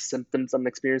all the symptoms I'm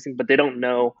experiencing, but they don't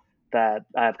know that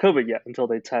I have COVID yet until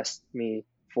they test me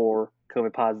for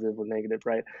COVID positive or negative,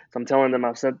 right? So I'm telling them I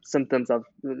have symptoms of,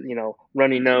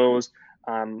 runny nose,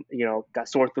 got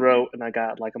sore throat and I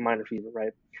got like a minor fever,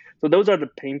 right? So those are the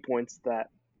pain points that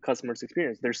customers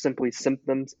experience. They're simply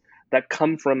symptoms that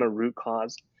come from a root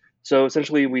cause. So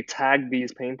essentially, we tag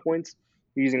these pain points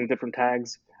using different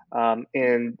tags,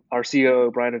 and our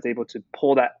COO Brian is able to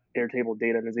pull that Airtable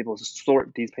data and is able to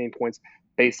sort these pain points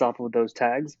based off of those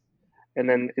tags, and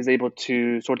then is able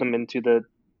to sort them into the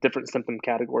different symptom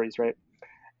categories, right?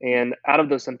 And out of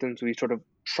those symptoms, we sort of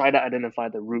try to identify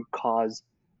the root cause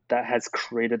that has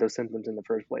created those symptoms in the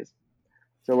first place.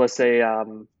 So let's say, I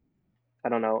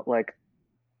don't know, like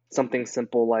something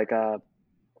simple like a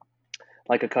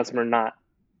customer not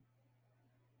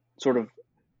sort of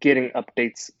getting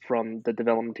updates from the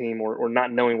development team, or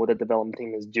not knowing what the development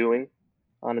team is doing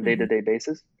on a Mhm. day-to-day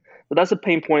basis. So that's a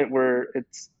pain point where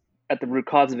it's at the root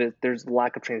cause of it. There's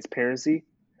lack of transparency,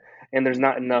 and there's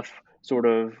not enough sort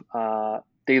of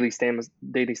daily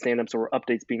stand-ups or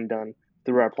updates being done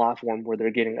through our platform where they're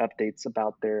getting updates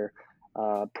about their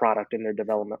product and their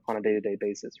development on a day-to-day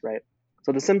basis, right?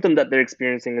 So the symptom that they're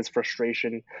experiencing is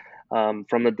frustration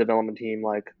from the development team,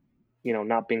 like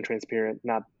not being transparent,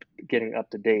 not getting up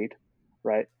to date,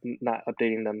 right? Not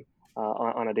updating them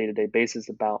on a day-to-day basis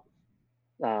about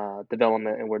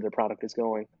development and where their product is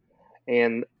going,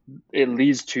 and it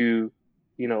leads to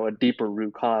a deeper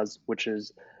root cause, which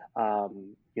is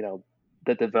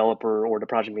the developer or the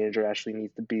project manager actually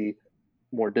needs to be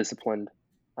more disciplined.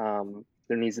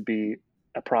 There needs to be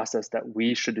a process that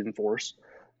we should enforce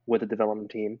with the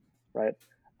development team, right?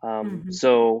 Mhm.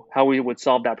 So how we would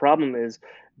solve that problem is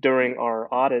during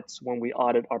our audits, when we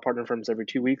audit our partner firms every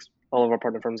 2 weeks, all of our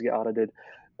partner firms get audited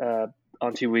uh,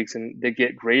 on 2 weeks, and they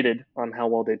get graded on how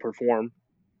well they perform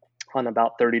on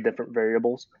about 30 different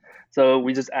variables. So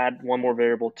we just add one more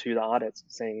variable to the audits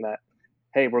saying that,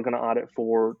 hey, we're going to audit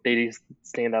for daily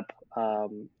stand up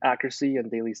accuracy and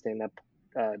daily stand up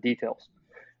details,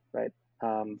 right?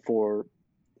 For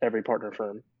every partner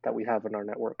firm that we have in our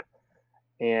network.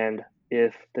 And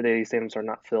if the daily stand-ups are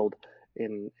not filled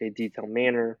in a detailed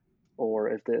manner, or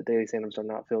if the daily stand-ups are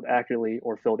not filled accurately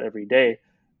or filled every day,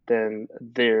 then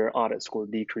their audit score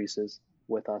decreases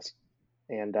with us,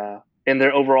 and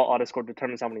their overall audit score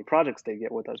determines how many projects they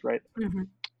get with us, right?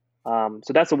 Mhm.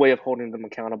 So that's a way of holding them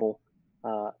accountable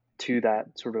to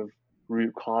that sort of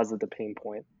root cause of the pain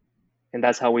point, and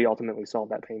that's how we ultimately solve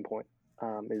that pain point.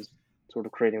 Is sort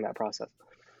of creating that process.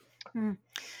 Mm.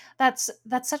 That's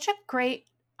such a great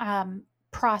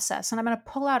process, and I'm going to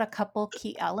pull out a couple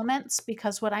key elements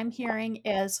because what I'm hearing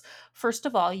is, first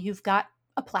of all, you've got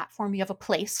a platform, you have a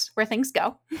place where things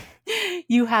go,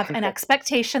 you have an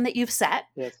expectation that you've set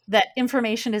Yes. that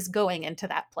information is going into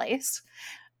that place,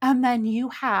 and then you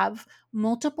have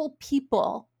multiple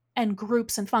people and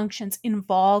groups and functions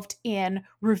involved in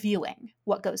reviewing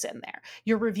what goes in there.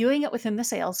 You're reviewing it within the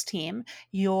sales team.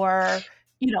 You're,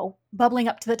 bubbling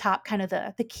up to the top, kind of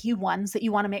the key ones that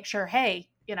you want to make sure, hey,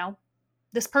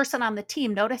 this person on the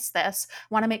team noticed this.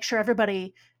 Want to make sure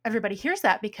everybody hears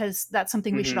that because that's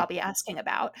something we should Hmm. all be asking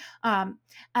about. And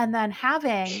then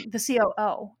having the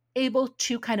COO able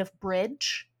to kind of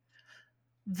bridge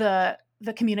the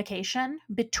communication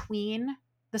between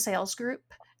the sales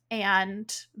group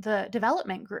and the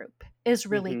development group is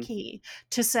really Hmm. key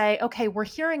to say, okay, we're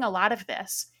hearing a lot of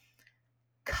this.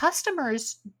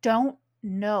 Customers don't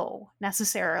know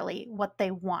necessarily what they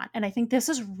want. And I think this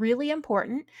is really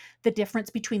important, the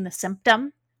difference between the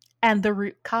symptom and the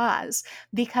root cause,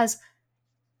 because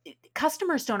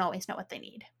customers don't always know what they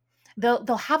need.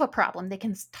 They'll have a problem. They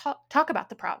can talk about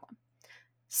the problem.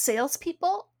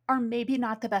 Salespeople are maybe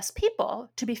not the best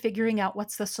people to be figuring out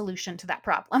what's the solution to that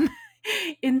problem.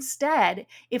 Instead,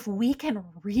 if we can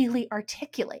really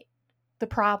articulate the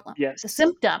problem, the Yes.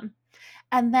 symptom,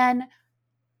 and then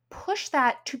push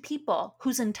that to people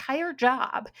whose entire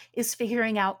job is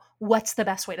figuring out what's the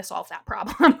best way to solve that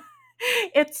problem.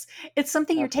 it's it's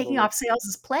something you're taking Absolutely. off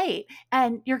sales's plate,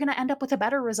 and you're going to end up with a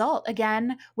better result.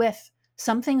 Again, with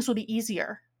some things will be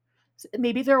easier.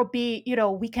 Maybe there will be,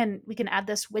 we can add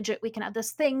this widget, we can add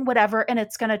this thing, whatever, and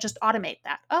it's going to just automate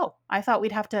that. Oh, I thought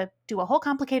we'd have to do a whole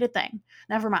complicated thing.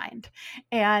 Never mind.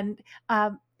 And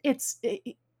it's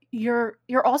it, you're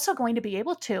also going to be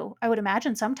able to, I would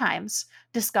imagine, sometimes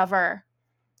discover,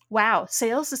 wow,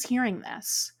 sales is hearing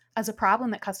this as a problem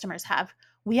that customers have.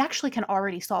 We actually can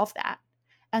already solve that.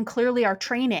 And clearly, our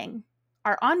training,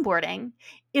 our onboarding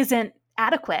isn't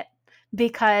adequate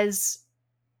because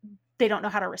they don't know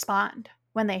how to respond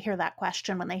when they hear that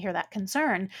question, when they hear that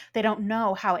concern. They don't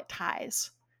know how it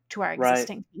ties to our Right.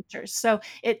 existing features. So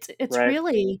it's Right.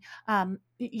 really,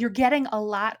 you're getting a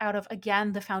lot out of,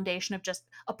 again, the foundation of just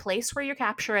a place where you're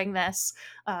capturing this,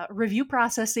 review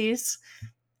processes,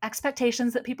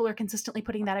 expectations that people are consistently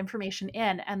putting that information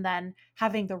in, and then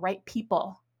having the right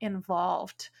people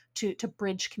involved to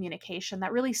bridge communication.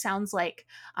 That really sounds like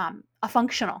a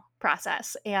functional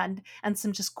process, and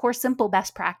some just core simple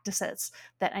best practices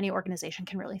that any organization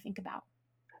can really think about.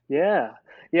 Yeah,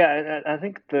 yeah, and I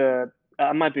think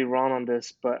I might be wrong on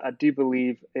this, but I do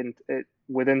believe in it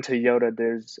within Toyota.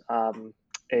 There's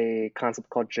a concept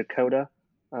called Jacoda.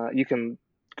 You can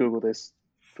Google this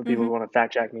for people who Hmm. want to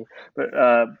fact check me, but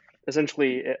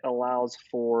essentially it allows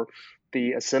for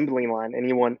the assembly line,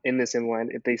 anyone in the assembly line,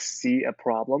 if they see a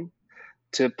problem,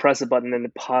 to press a button and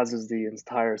it pauses the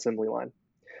entire assembly line,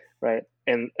 right?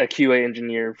 And a QA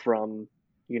engineer from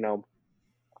you know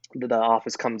the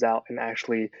office comes out and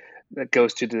actually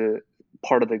goes to the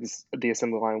part of the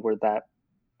assembly line where that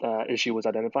issue was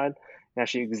identified and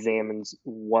actually examines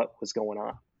what was going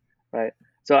on, right?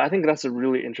 So I think that's a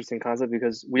really interesting concept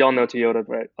because we all know Toyota,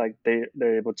 right? Like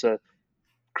they're able to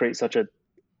create such a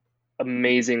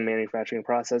amazing manufacturing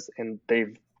process, and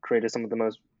they've created some of the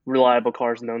most reliable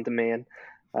cars known to man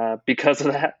because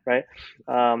of that, right?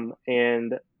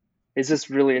 And it's just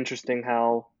really interesting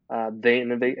how they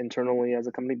innovate internally as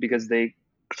a company because they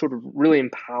sort of really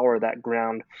empower that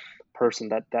ground person,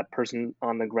 that person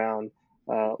on the ground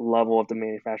level of the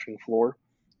manufacturing floor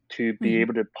to be Hmm.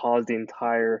 able to pause the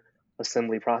entire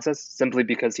assembly process simply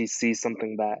because he sees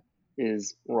something that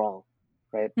is wrong,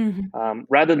 right? Hmm.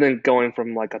 Rather than going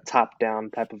from like a top down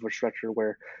type of a structure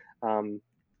where um,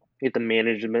 if the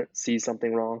management sees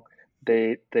something wrong,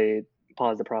 they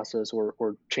pause the process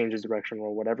or changes direction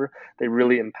or whatever. They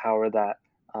really empower that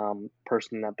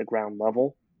person at the ground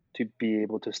level to be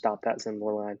able to stop that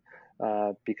assembly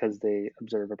line because they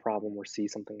observe a problem or see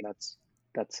something that's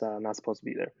not supposed to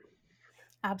be there.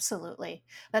 Absolutely.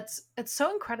 That's It's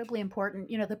so incredibly important.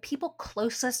 The people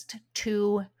closest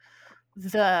to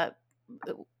the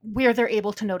where they're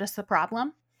able to notice the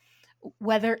problem,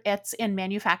 whether it's in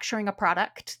manufacturing a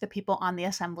product, the people on the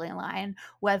assembly line,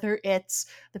 whether it's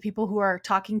the people who are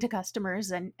talking to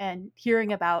customers and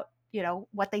hearing about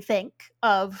what they think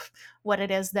of what it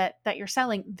is that you're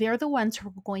selling, they're the ones who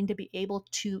are going to be able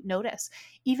to notice.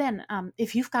 Even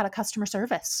if you've got a customer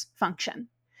service function,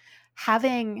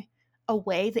 having a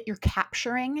way that you're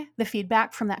capturing the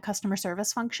feedback from that customer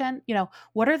service function,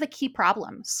 what are the key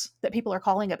problems that people are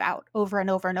calling about over and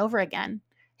over and over again?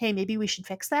 Hey, maybe we should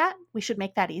fix that. We should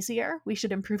make that easier. We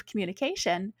should improve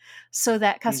communication so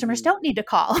that customers Hmm. don't need to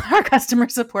call our customer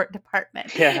support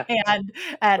department Yeah, and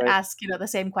and right. ask, the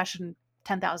same question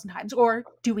 10,000 times. Or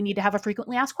do we need to have a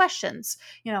frequently asked questions?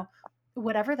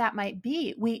 Whatever that might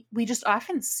be, we just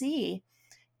often see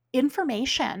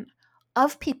information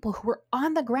of people who are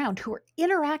on the ground, who are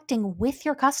interacting with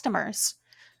your customers,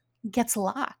 gets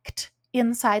locked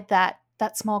inside that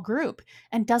small group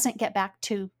and doesn't get back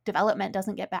to development,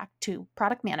 doesn't get back to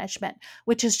product management,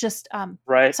 which is just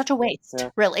Right. such a waste,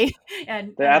 Yeah. really,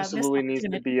 and There a missed absolutely needs to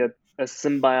opportunity. be a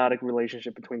symbiotic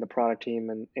relationship between the product team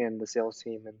and the sales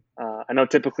team. And I know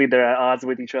typically they're at odds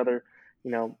with each other.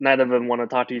 Neither of them want to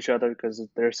talk to each other because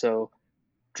they're so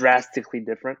drastically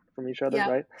different from each other, Yeah,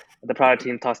 right? The product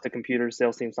team talks to computers,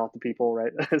 sales team talks to people,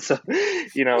 right? So,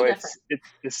 whole different.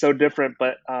 it's so different,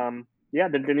 but yeah,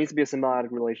 there needs to be a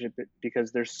symbiotic relationship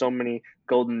because there's so many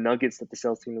golden nuggets that the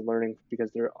sales team is learning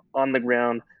because they're on the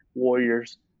ground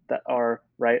warriors that are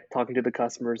right talking to the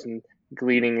customers and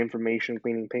gleaning information,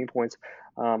 gleaning pain points,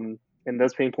 and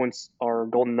those pain points are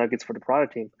golden nuggets for the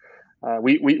product team.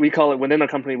 We call it within a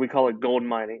company, we call it gold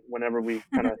mining whenever we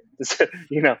kind of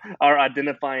are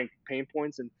identifying pain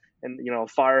points and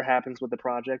fire happens with the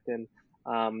project and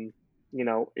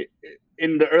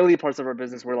in the early parts of our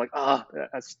business we're like,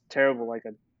 that's terrible, like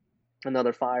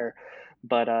another fire.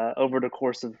 But over the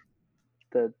course of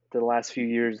the last few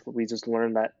years, we just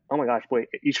learned that, oh my gosh, wait,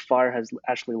 each fire has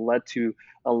actually led to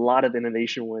a lot of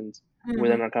innovation wins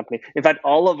within Mhm. our company. In fact,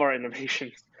 all of our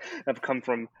innovations have come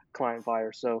from client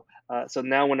fire. So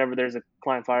now whenever there's a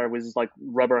client fire, we just like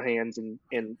rub our hands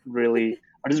and really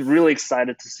are just really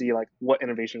excited to see like what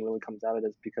innovation really comes out of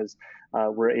this because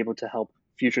we're able to help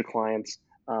future clients,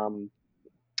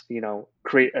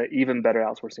 create an even better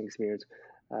outsourcing experience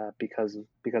because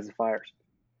of fires.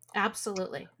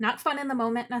 Absolutely. Not fun in the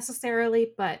moment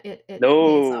necessarily, but it pays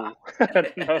off. No,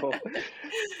 no.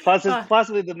 Plus, it's Uh,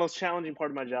 possibly the most challenging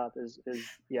part of my job is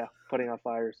yeah, putting out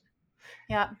fires.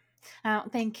 yeah. I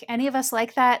don't think any of us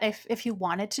like that. If you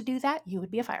wanted to do that, you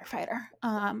would be a firefighter.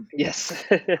 Yes.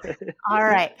 All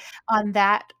right. On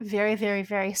that very, very,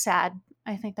 very sad,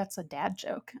 I think that's a dad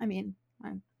joke. I mean,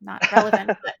 not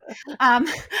relevant, but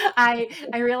I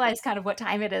realize kind of what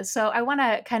time it is. So I want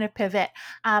to kind of pivot.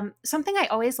 Something I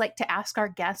always like to ask our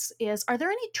guests is, are there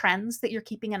any trends that you're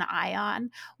keeping an eye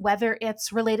on, whether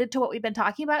it's related to what we've been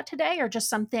talking about today or just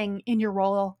something in your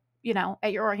role,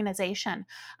 at your organization?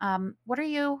 What are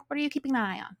you keeping an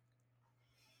eye on?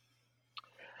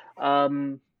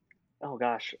 Um, oh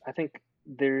gosh, I think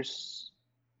there's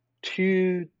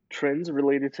two trends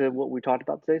related to what we talked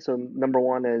about today. So number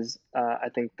one is I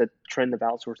think the trend of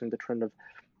outsourcing, the trend of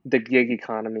the gig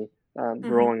economy Hmm.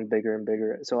 growing bigger and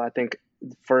bigger. So I think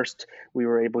first we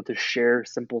were able to share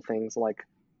simple things like,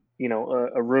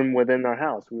 a room within our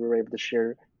house. We were able to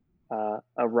share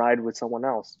a ride with someone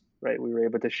else, right? We were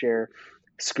able to share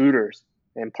scooters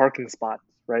and parking spots,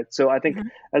 right? So I think Hmm.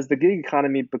 as the gig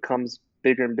economy becomes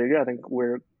bigger and bigger, I think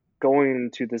we're going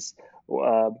into this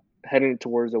uh, heading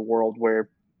towards a world where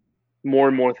more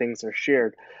and more things are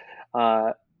shared.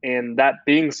 Uh, and that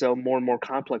being so, more and more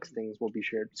complex things will be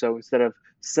shared. So instead of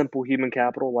simple human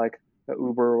capital like an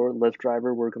Uber or Lyft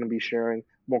driver, we're going to be sharing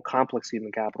more complex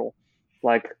human capital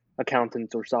like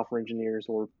accountants or software engineers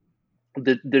or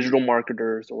digital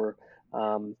marketers or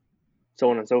um, so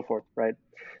on and so forth, right?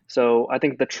 So I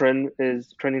think the trend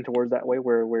is trending towards that way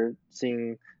where we're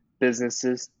seeing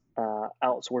businesses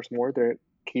outsource more. They're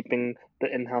keeping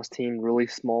the in-house team really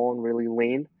small and really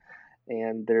lean,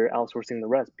 and they're outsourcing the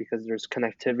rest because there's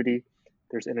connectivity,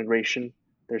 there's integration,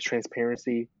 there's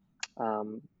transparency.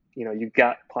 Um, you've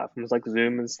got platforms like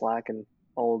Zoom and Slack and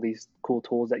all of these cool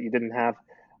tools that you didn't have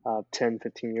 10,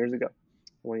 15 years ago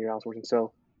when you're outsourcing.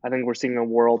 So I think we're seeing a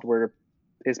world where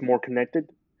it's more connected,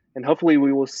 and hopefully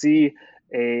we will see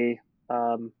a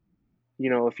um,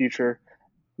 a future.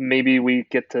 Maybe we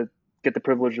get the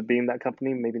privilege of being that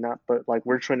company, maybe not, but like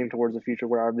we're trending towards a future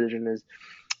where our vision is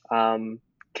um,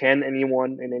 can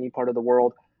anyone in any part of the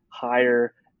world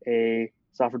hire a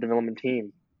software development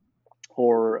team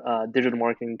or a digital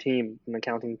marketing team, an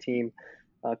accounting team,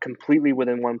 completely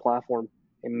within one platform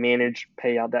and manage,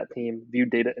 pay out that team, view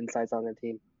data insights on the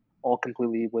team, all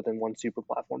completely within one super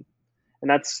platform? And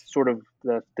that's sort of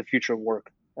the future of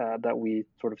work that we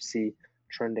sort of see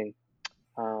trending.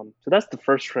 So that's the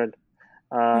first trend.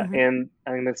 Hmm. And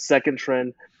I think the second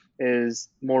trend is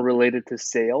more related to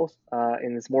sales,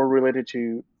 and it's more related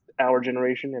to our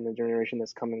generation and the generation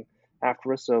that's coming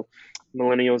after us. So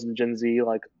millennials and Gen Z,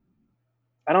 like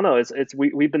I don't know,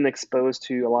 we've been exposed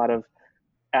to a lot of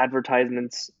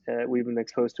advertisements. We've been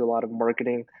exposed to a lot of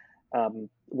marketing.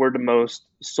 We're the most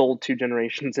sold to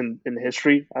generations in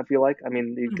history. I feel like. I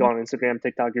mean, you go Hmm. on Instagram,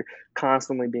 TikTok, you're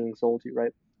constantly being sold to,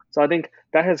 right? So I think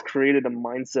that has created a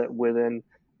mindset within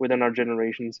our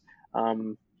generations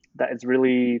um, that is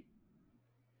really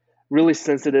really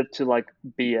sensitive to like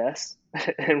BS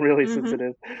and really Hmm.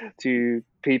 sensitive to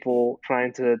people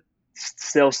trying to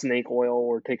sell snake oil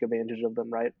or take advantage of them,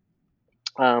 right?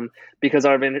 Because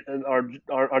our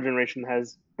generation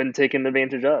has been taken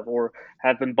advantage of or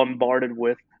have been bombarded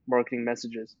with marketing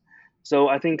messages. So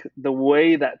I think the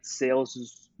way that sales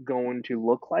is going to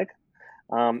look like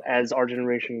as our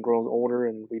generation grows older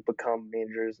and we become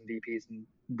managers and VPs and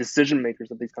decision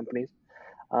makers of these companies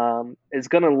is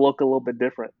going to look a little bit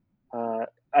different.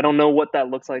 I don't know what that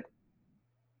looks like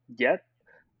yet,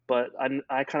 but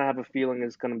I kind of have a feeling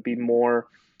it's going to be more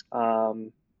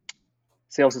um,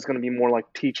 sales is going to be more like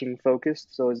teaching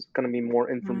focused, so it's going to be more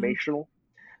Hmm. informational.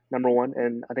 Number one,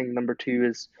 and I think number two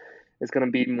is going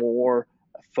to be more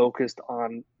focused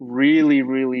on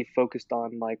really focused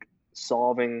on like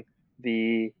solving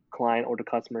the client or the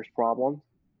customer's problem.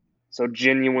 So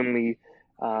genuinely,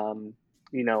 um,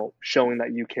 showing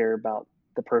that you care about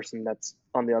the person that's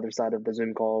on the other side of the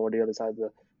Zoom call or the other side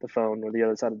of the phone or the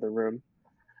other side of the room.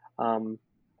 Um,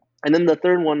 and then the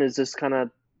third one is just kind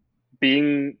of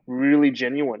being really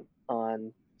genuine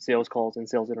on sales calls and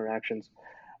sales interactions.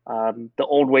 The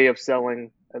old way of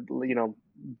selling,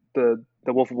 the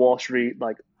Wolf of Wall Street,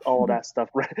 like all of that stuff,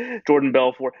 right? Jordan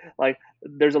Belfort, like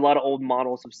there's a lot of old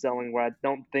models of selling where I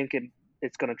don't think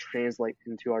it's going to translate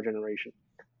into our generation,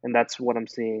 and that's what I'm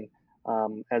seeing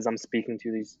as I'm speaking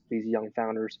to these young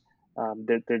founders.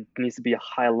 There needs to be a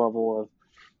high level of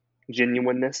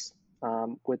genuineness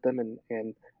with them,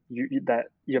 and that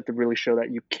you have to really show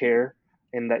that you care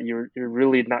and that you're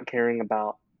really not caring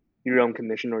about your own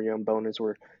commission or your own bonus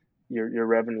or your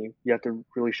revenue. You have to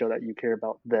really show that you care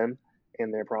about them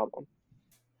and their problem.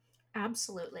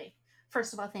 Absolutely.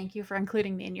 First of all, thank you for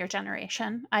including me in your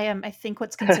generation. I am, I think,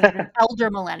 what's considered an elder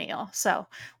millennial. So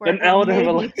we're, An we're elder maybe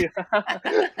millennial.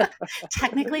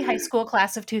 technically high school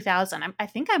class of 2000. I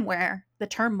think I'm where the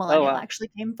term Oh millennial wow. actually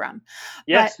came from. But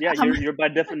Yes, yeah. You're by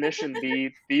definition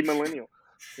the millennial.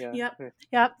 Yeah. Yep. Yeah.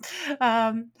 Yep.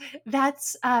 Um,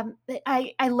 that's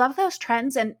I love those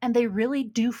trends, and they really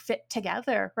do fit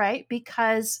together, right?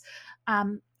 Because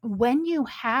when you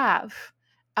have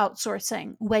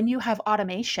outsourcing, when you have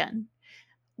automation,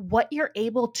 what you're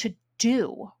able to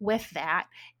do with that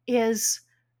is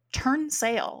turn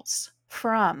sales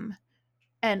from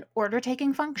an order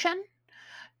taking function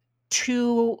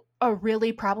to a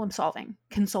really problem solving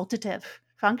consultative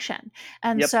function.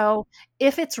 And Yep. so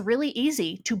if it's really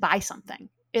easy to buy something,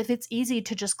 if it's easy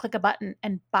to just click a button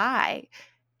and buy,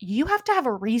 you have to have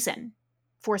a reason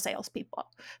for salespeople.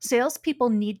 Salespeople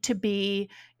need to be,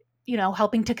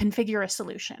 helping to configure a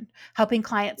solution, helping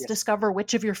clients Yes. discover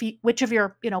which of your,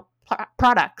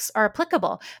 products are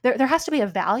applicable. There has to be a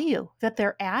value that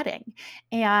they're adding.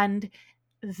 And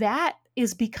that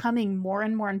is becoming more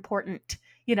and more important.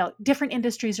 Different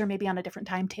industries are maybe on a different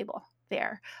timetable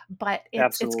there, but it's going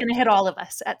Absolutely. to hit all of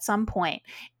us at some point.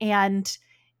 And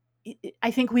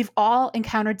I think we've all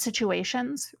encountered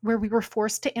situations where we were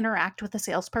forced to interact with a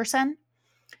salesperson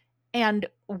and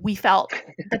we felt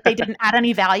that they didn't add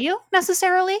any value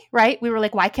necessarily, right? We were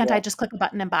like, why can't I Yeah. just click a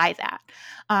button and buy that?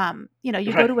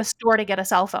 You go Right. to a store to get a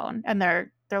cell phone and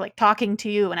they're like talking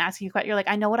to you and asking you, you're like,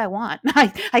 I know what I want.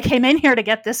 I came in here to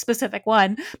get this specific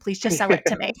one. Please just sell it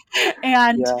to me.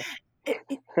 And Yeah.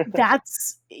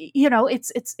 that's,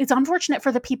 it's unfortunate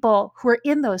for the people who are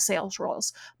in those sales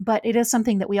roles, but it is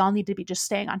something that we all need to be just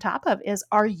staying on top of is,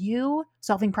 are you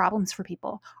solving problems for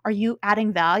people? Are you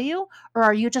adding value, or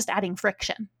are you just adding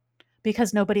friction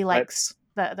because nobody Right. likes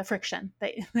the friction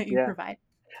that you Yeah. provide?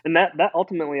 And that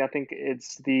ultimately, I think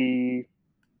is the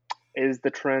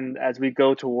trend as we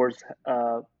go towards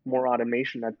more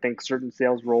automation. I think certain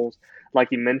sales roles, like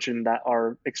you mentioned, that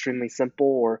are extremely simple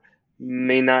or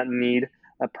may not need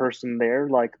a person there,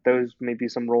 like those may be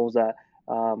some roles that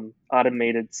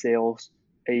automated sales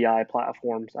AI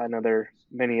platforms. I know there's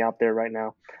many out there right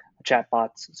now,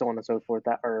 chatbots, so on and so forth,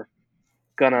 that are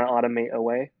gonna automate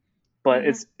away. But Mhm.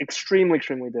 it's extremely,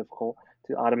 extremely difficult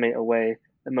to automate away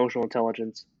emotional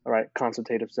intelligence, all right,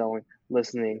 consultative selling,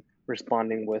 listening,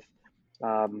 responding with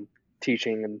um,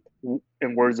 teaching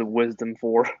and words of wisdom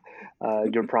for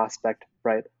your prospect,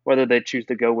 right? Whether they choose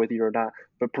to go with you or not,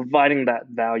 but providing that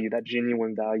value, that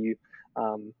genuine value,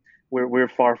 um, we're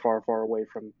far, far, far away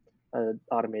from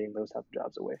automating those type of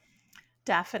jobs away.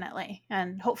 Definitely.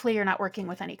 And hopefully you're not working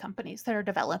with any companies that are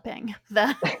developing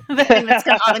the thing that's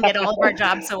going to automate all of our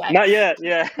jobs away. Not yet,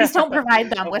 yeah. Please don't provide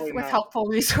them Hopefully with not. helpful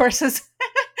resources.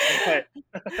 Right.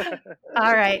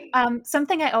 All right.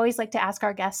 Something I always like to ask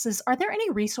our guests is, are there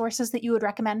any resources that you would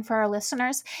recommend for our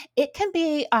listeners? It can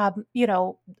be,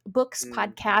 books, Mm.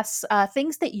 podcasts,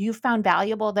 things that you've found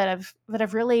valuable that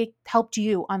have really helped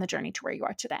you on the journey to where you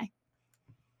are today.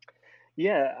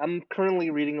 Yeah, I'm currently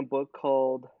reading a book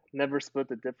called Never Split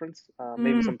the Difference.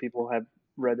 Maybe Mm, some people have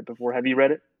read it before. Have you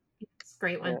read it? it's a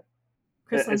great Yeah, one.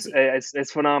 Chris Lindsay.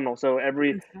 it's phenomenal. So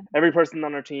every person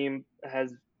on our team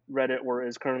has read it or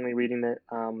is currently reading it.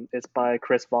 It's by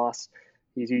Chris Voss.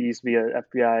 He used to be a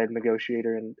FBI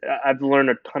negotiator, and I've learned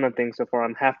a ton of things so far.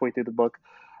 I'm halfway through the book,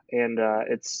 and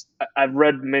I've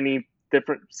read many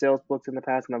different sales books in the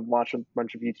past, and I've watched a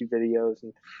bunch of YouTube videos,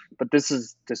 but this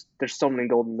is just there's so many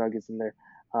golden nuggets in there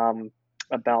um,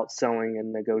 about selling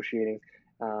and negotiating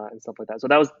and stuff like that. So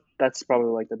that's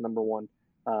probably like the number one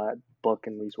uh, book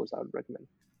and resource I would recommend.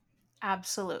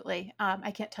 Absolutely. I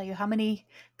can't tell you how many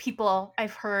people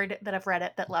I've heard that have read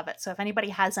it that love it. So if anybody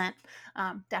hasn't,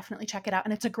 definitely check it out.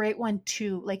 And it's a great one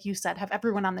to, like you said, have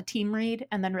everyone on the team read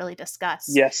and then really discuss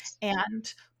Yes,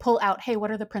 and pull out, hey, what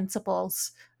are the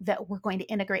principles that we're going to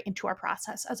integrate into our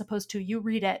process, as opposed to you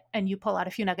read it and you pull out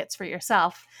a few nuggets for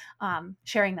yourself.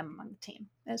 Sharing them among the team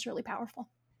is really powerful.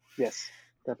 yes,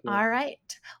 definitely. All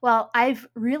right. Well, I've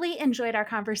really enjoyed our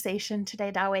conversation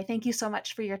today, Dawe. Thank you so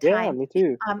much for your Yeah, time. me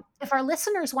too. If our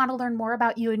listeners want to learn more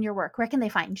about you and your work, where can they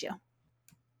find you?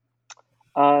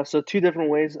 So two different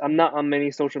ways. I'm not on many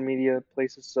social media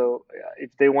places, so if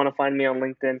they want to find me on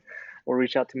LinkedIn or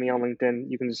reach out to me on LinkedIn,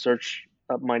 you can just search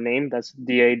up my name. That's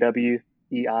Dawei.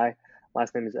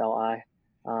 Last name is Li.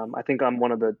 I think I'm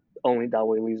one of the only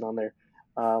Dawei Lees on there.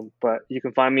 But you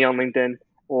can find me on LinkedIn,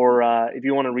 or if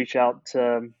you want to reach out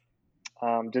to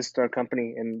just our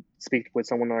company and speak with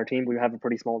someone on our team, we have a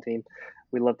pretty small team.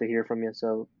 We'd love to hear from you.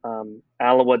 So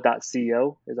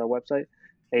aloa.co is our website,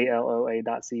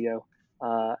 aloa.co.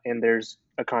 And there's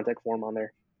a contact form on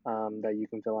there that you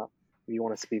can fill out if you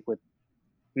want to speak with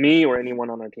me or anyone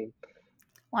on our team.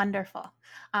 Wonderful.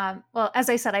 Well, as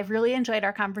I said, I've really enjoyed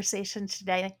our conversation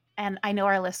today, and I know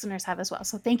our listeners have as well.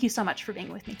 So thank you so much for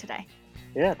being with me today.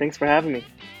 Yeah, thanks for having me.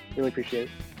 Really appreciate it.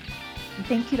 And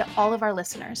thank you to all of our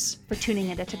listeners for tuning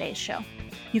into today's show.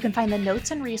 You can find the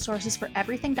notes and resources for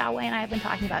everything Dawei and I have been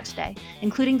talking about today,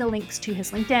 including the links to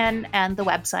his LinkedIn and the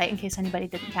website, in case anybody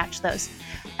didn't catch those,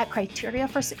 at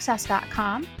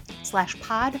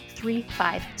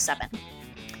criteriaforsuccess.com/pod357.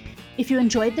 If you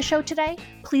enjoyed the show today,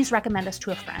 please recommend us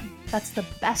to a friend. That's the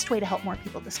best way to help more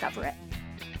people discover it.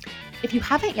 If you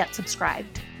haven't yet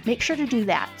subscribed, make sure to do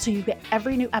that so you get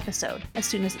every new episode as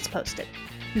soon as it's posted.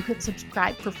 You can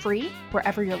subscribe for free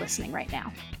wherever you're listening right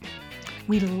now.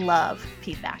 We love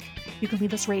feedback. You can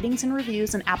leave us ratings and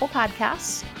reviews in Apple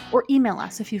Podcasts or email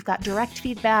us if you've got direct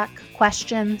feedback,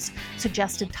 questions,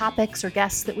 suggested topics or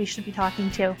guests that we should be talking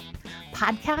to.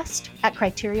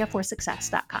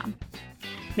 podcast@criteriaforsuccess.com.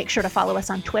 Make sure to follow us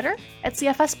on Twitter at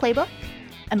CFS Playbook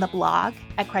and the blog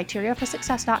at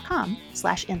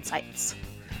criteriaforsuccess.com/insights.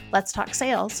 Let's Talk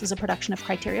Sales is a production of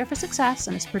Criteria for Success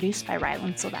and is produced by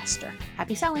Ryland Sylvester.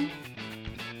 Happy selling!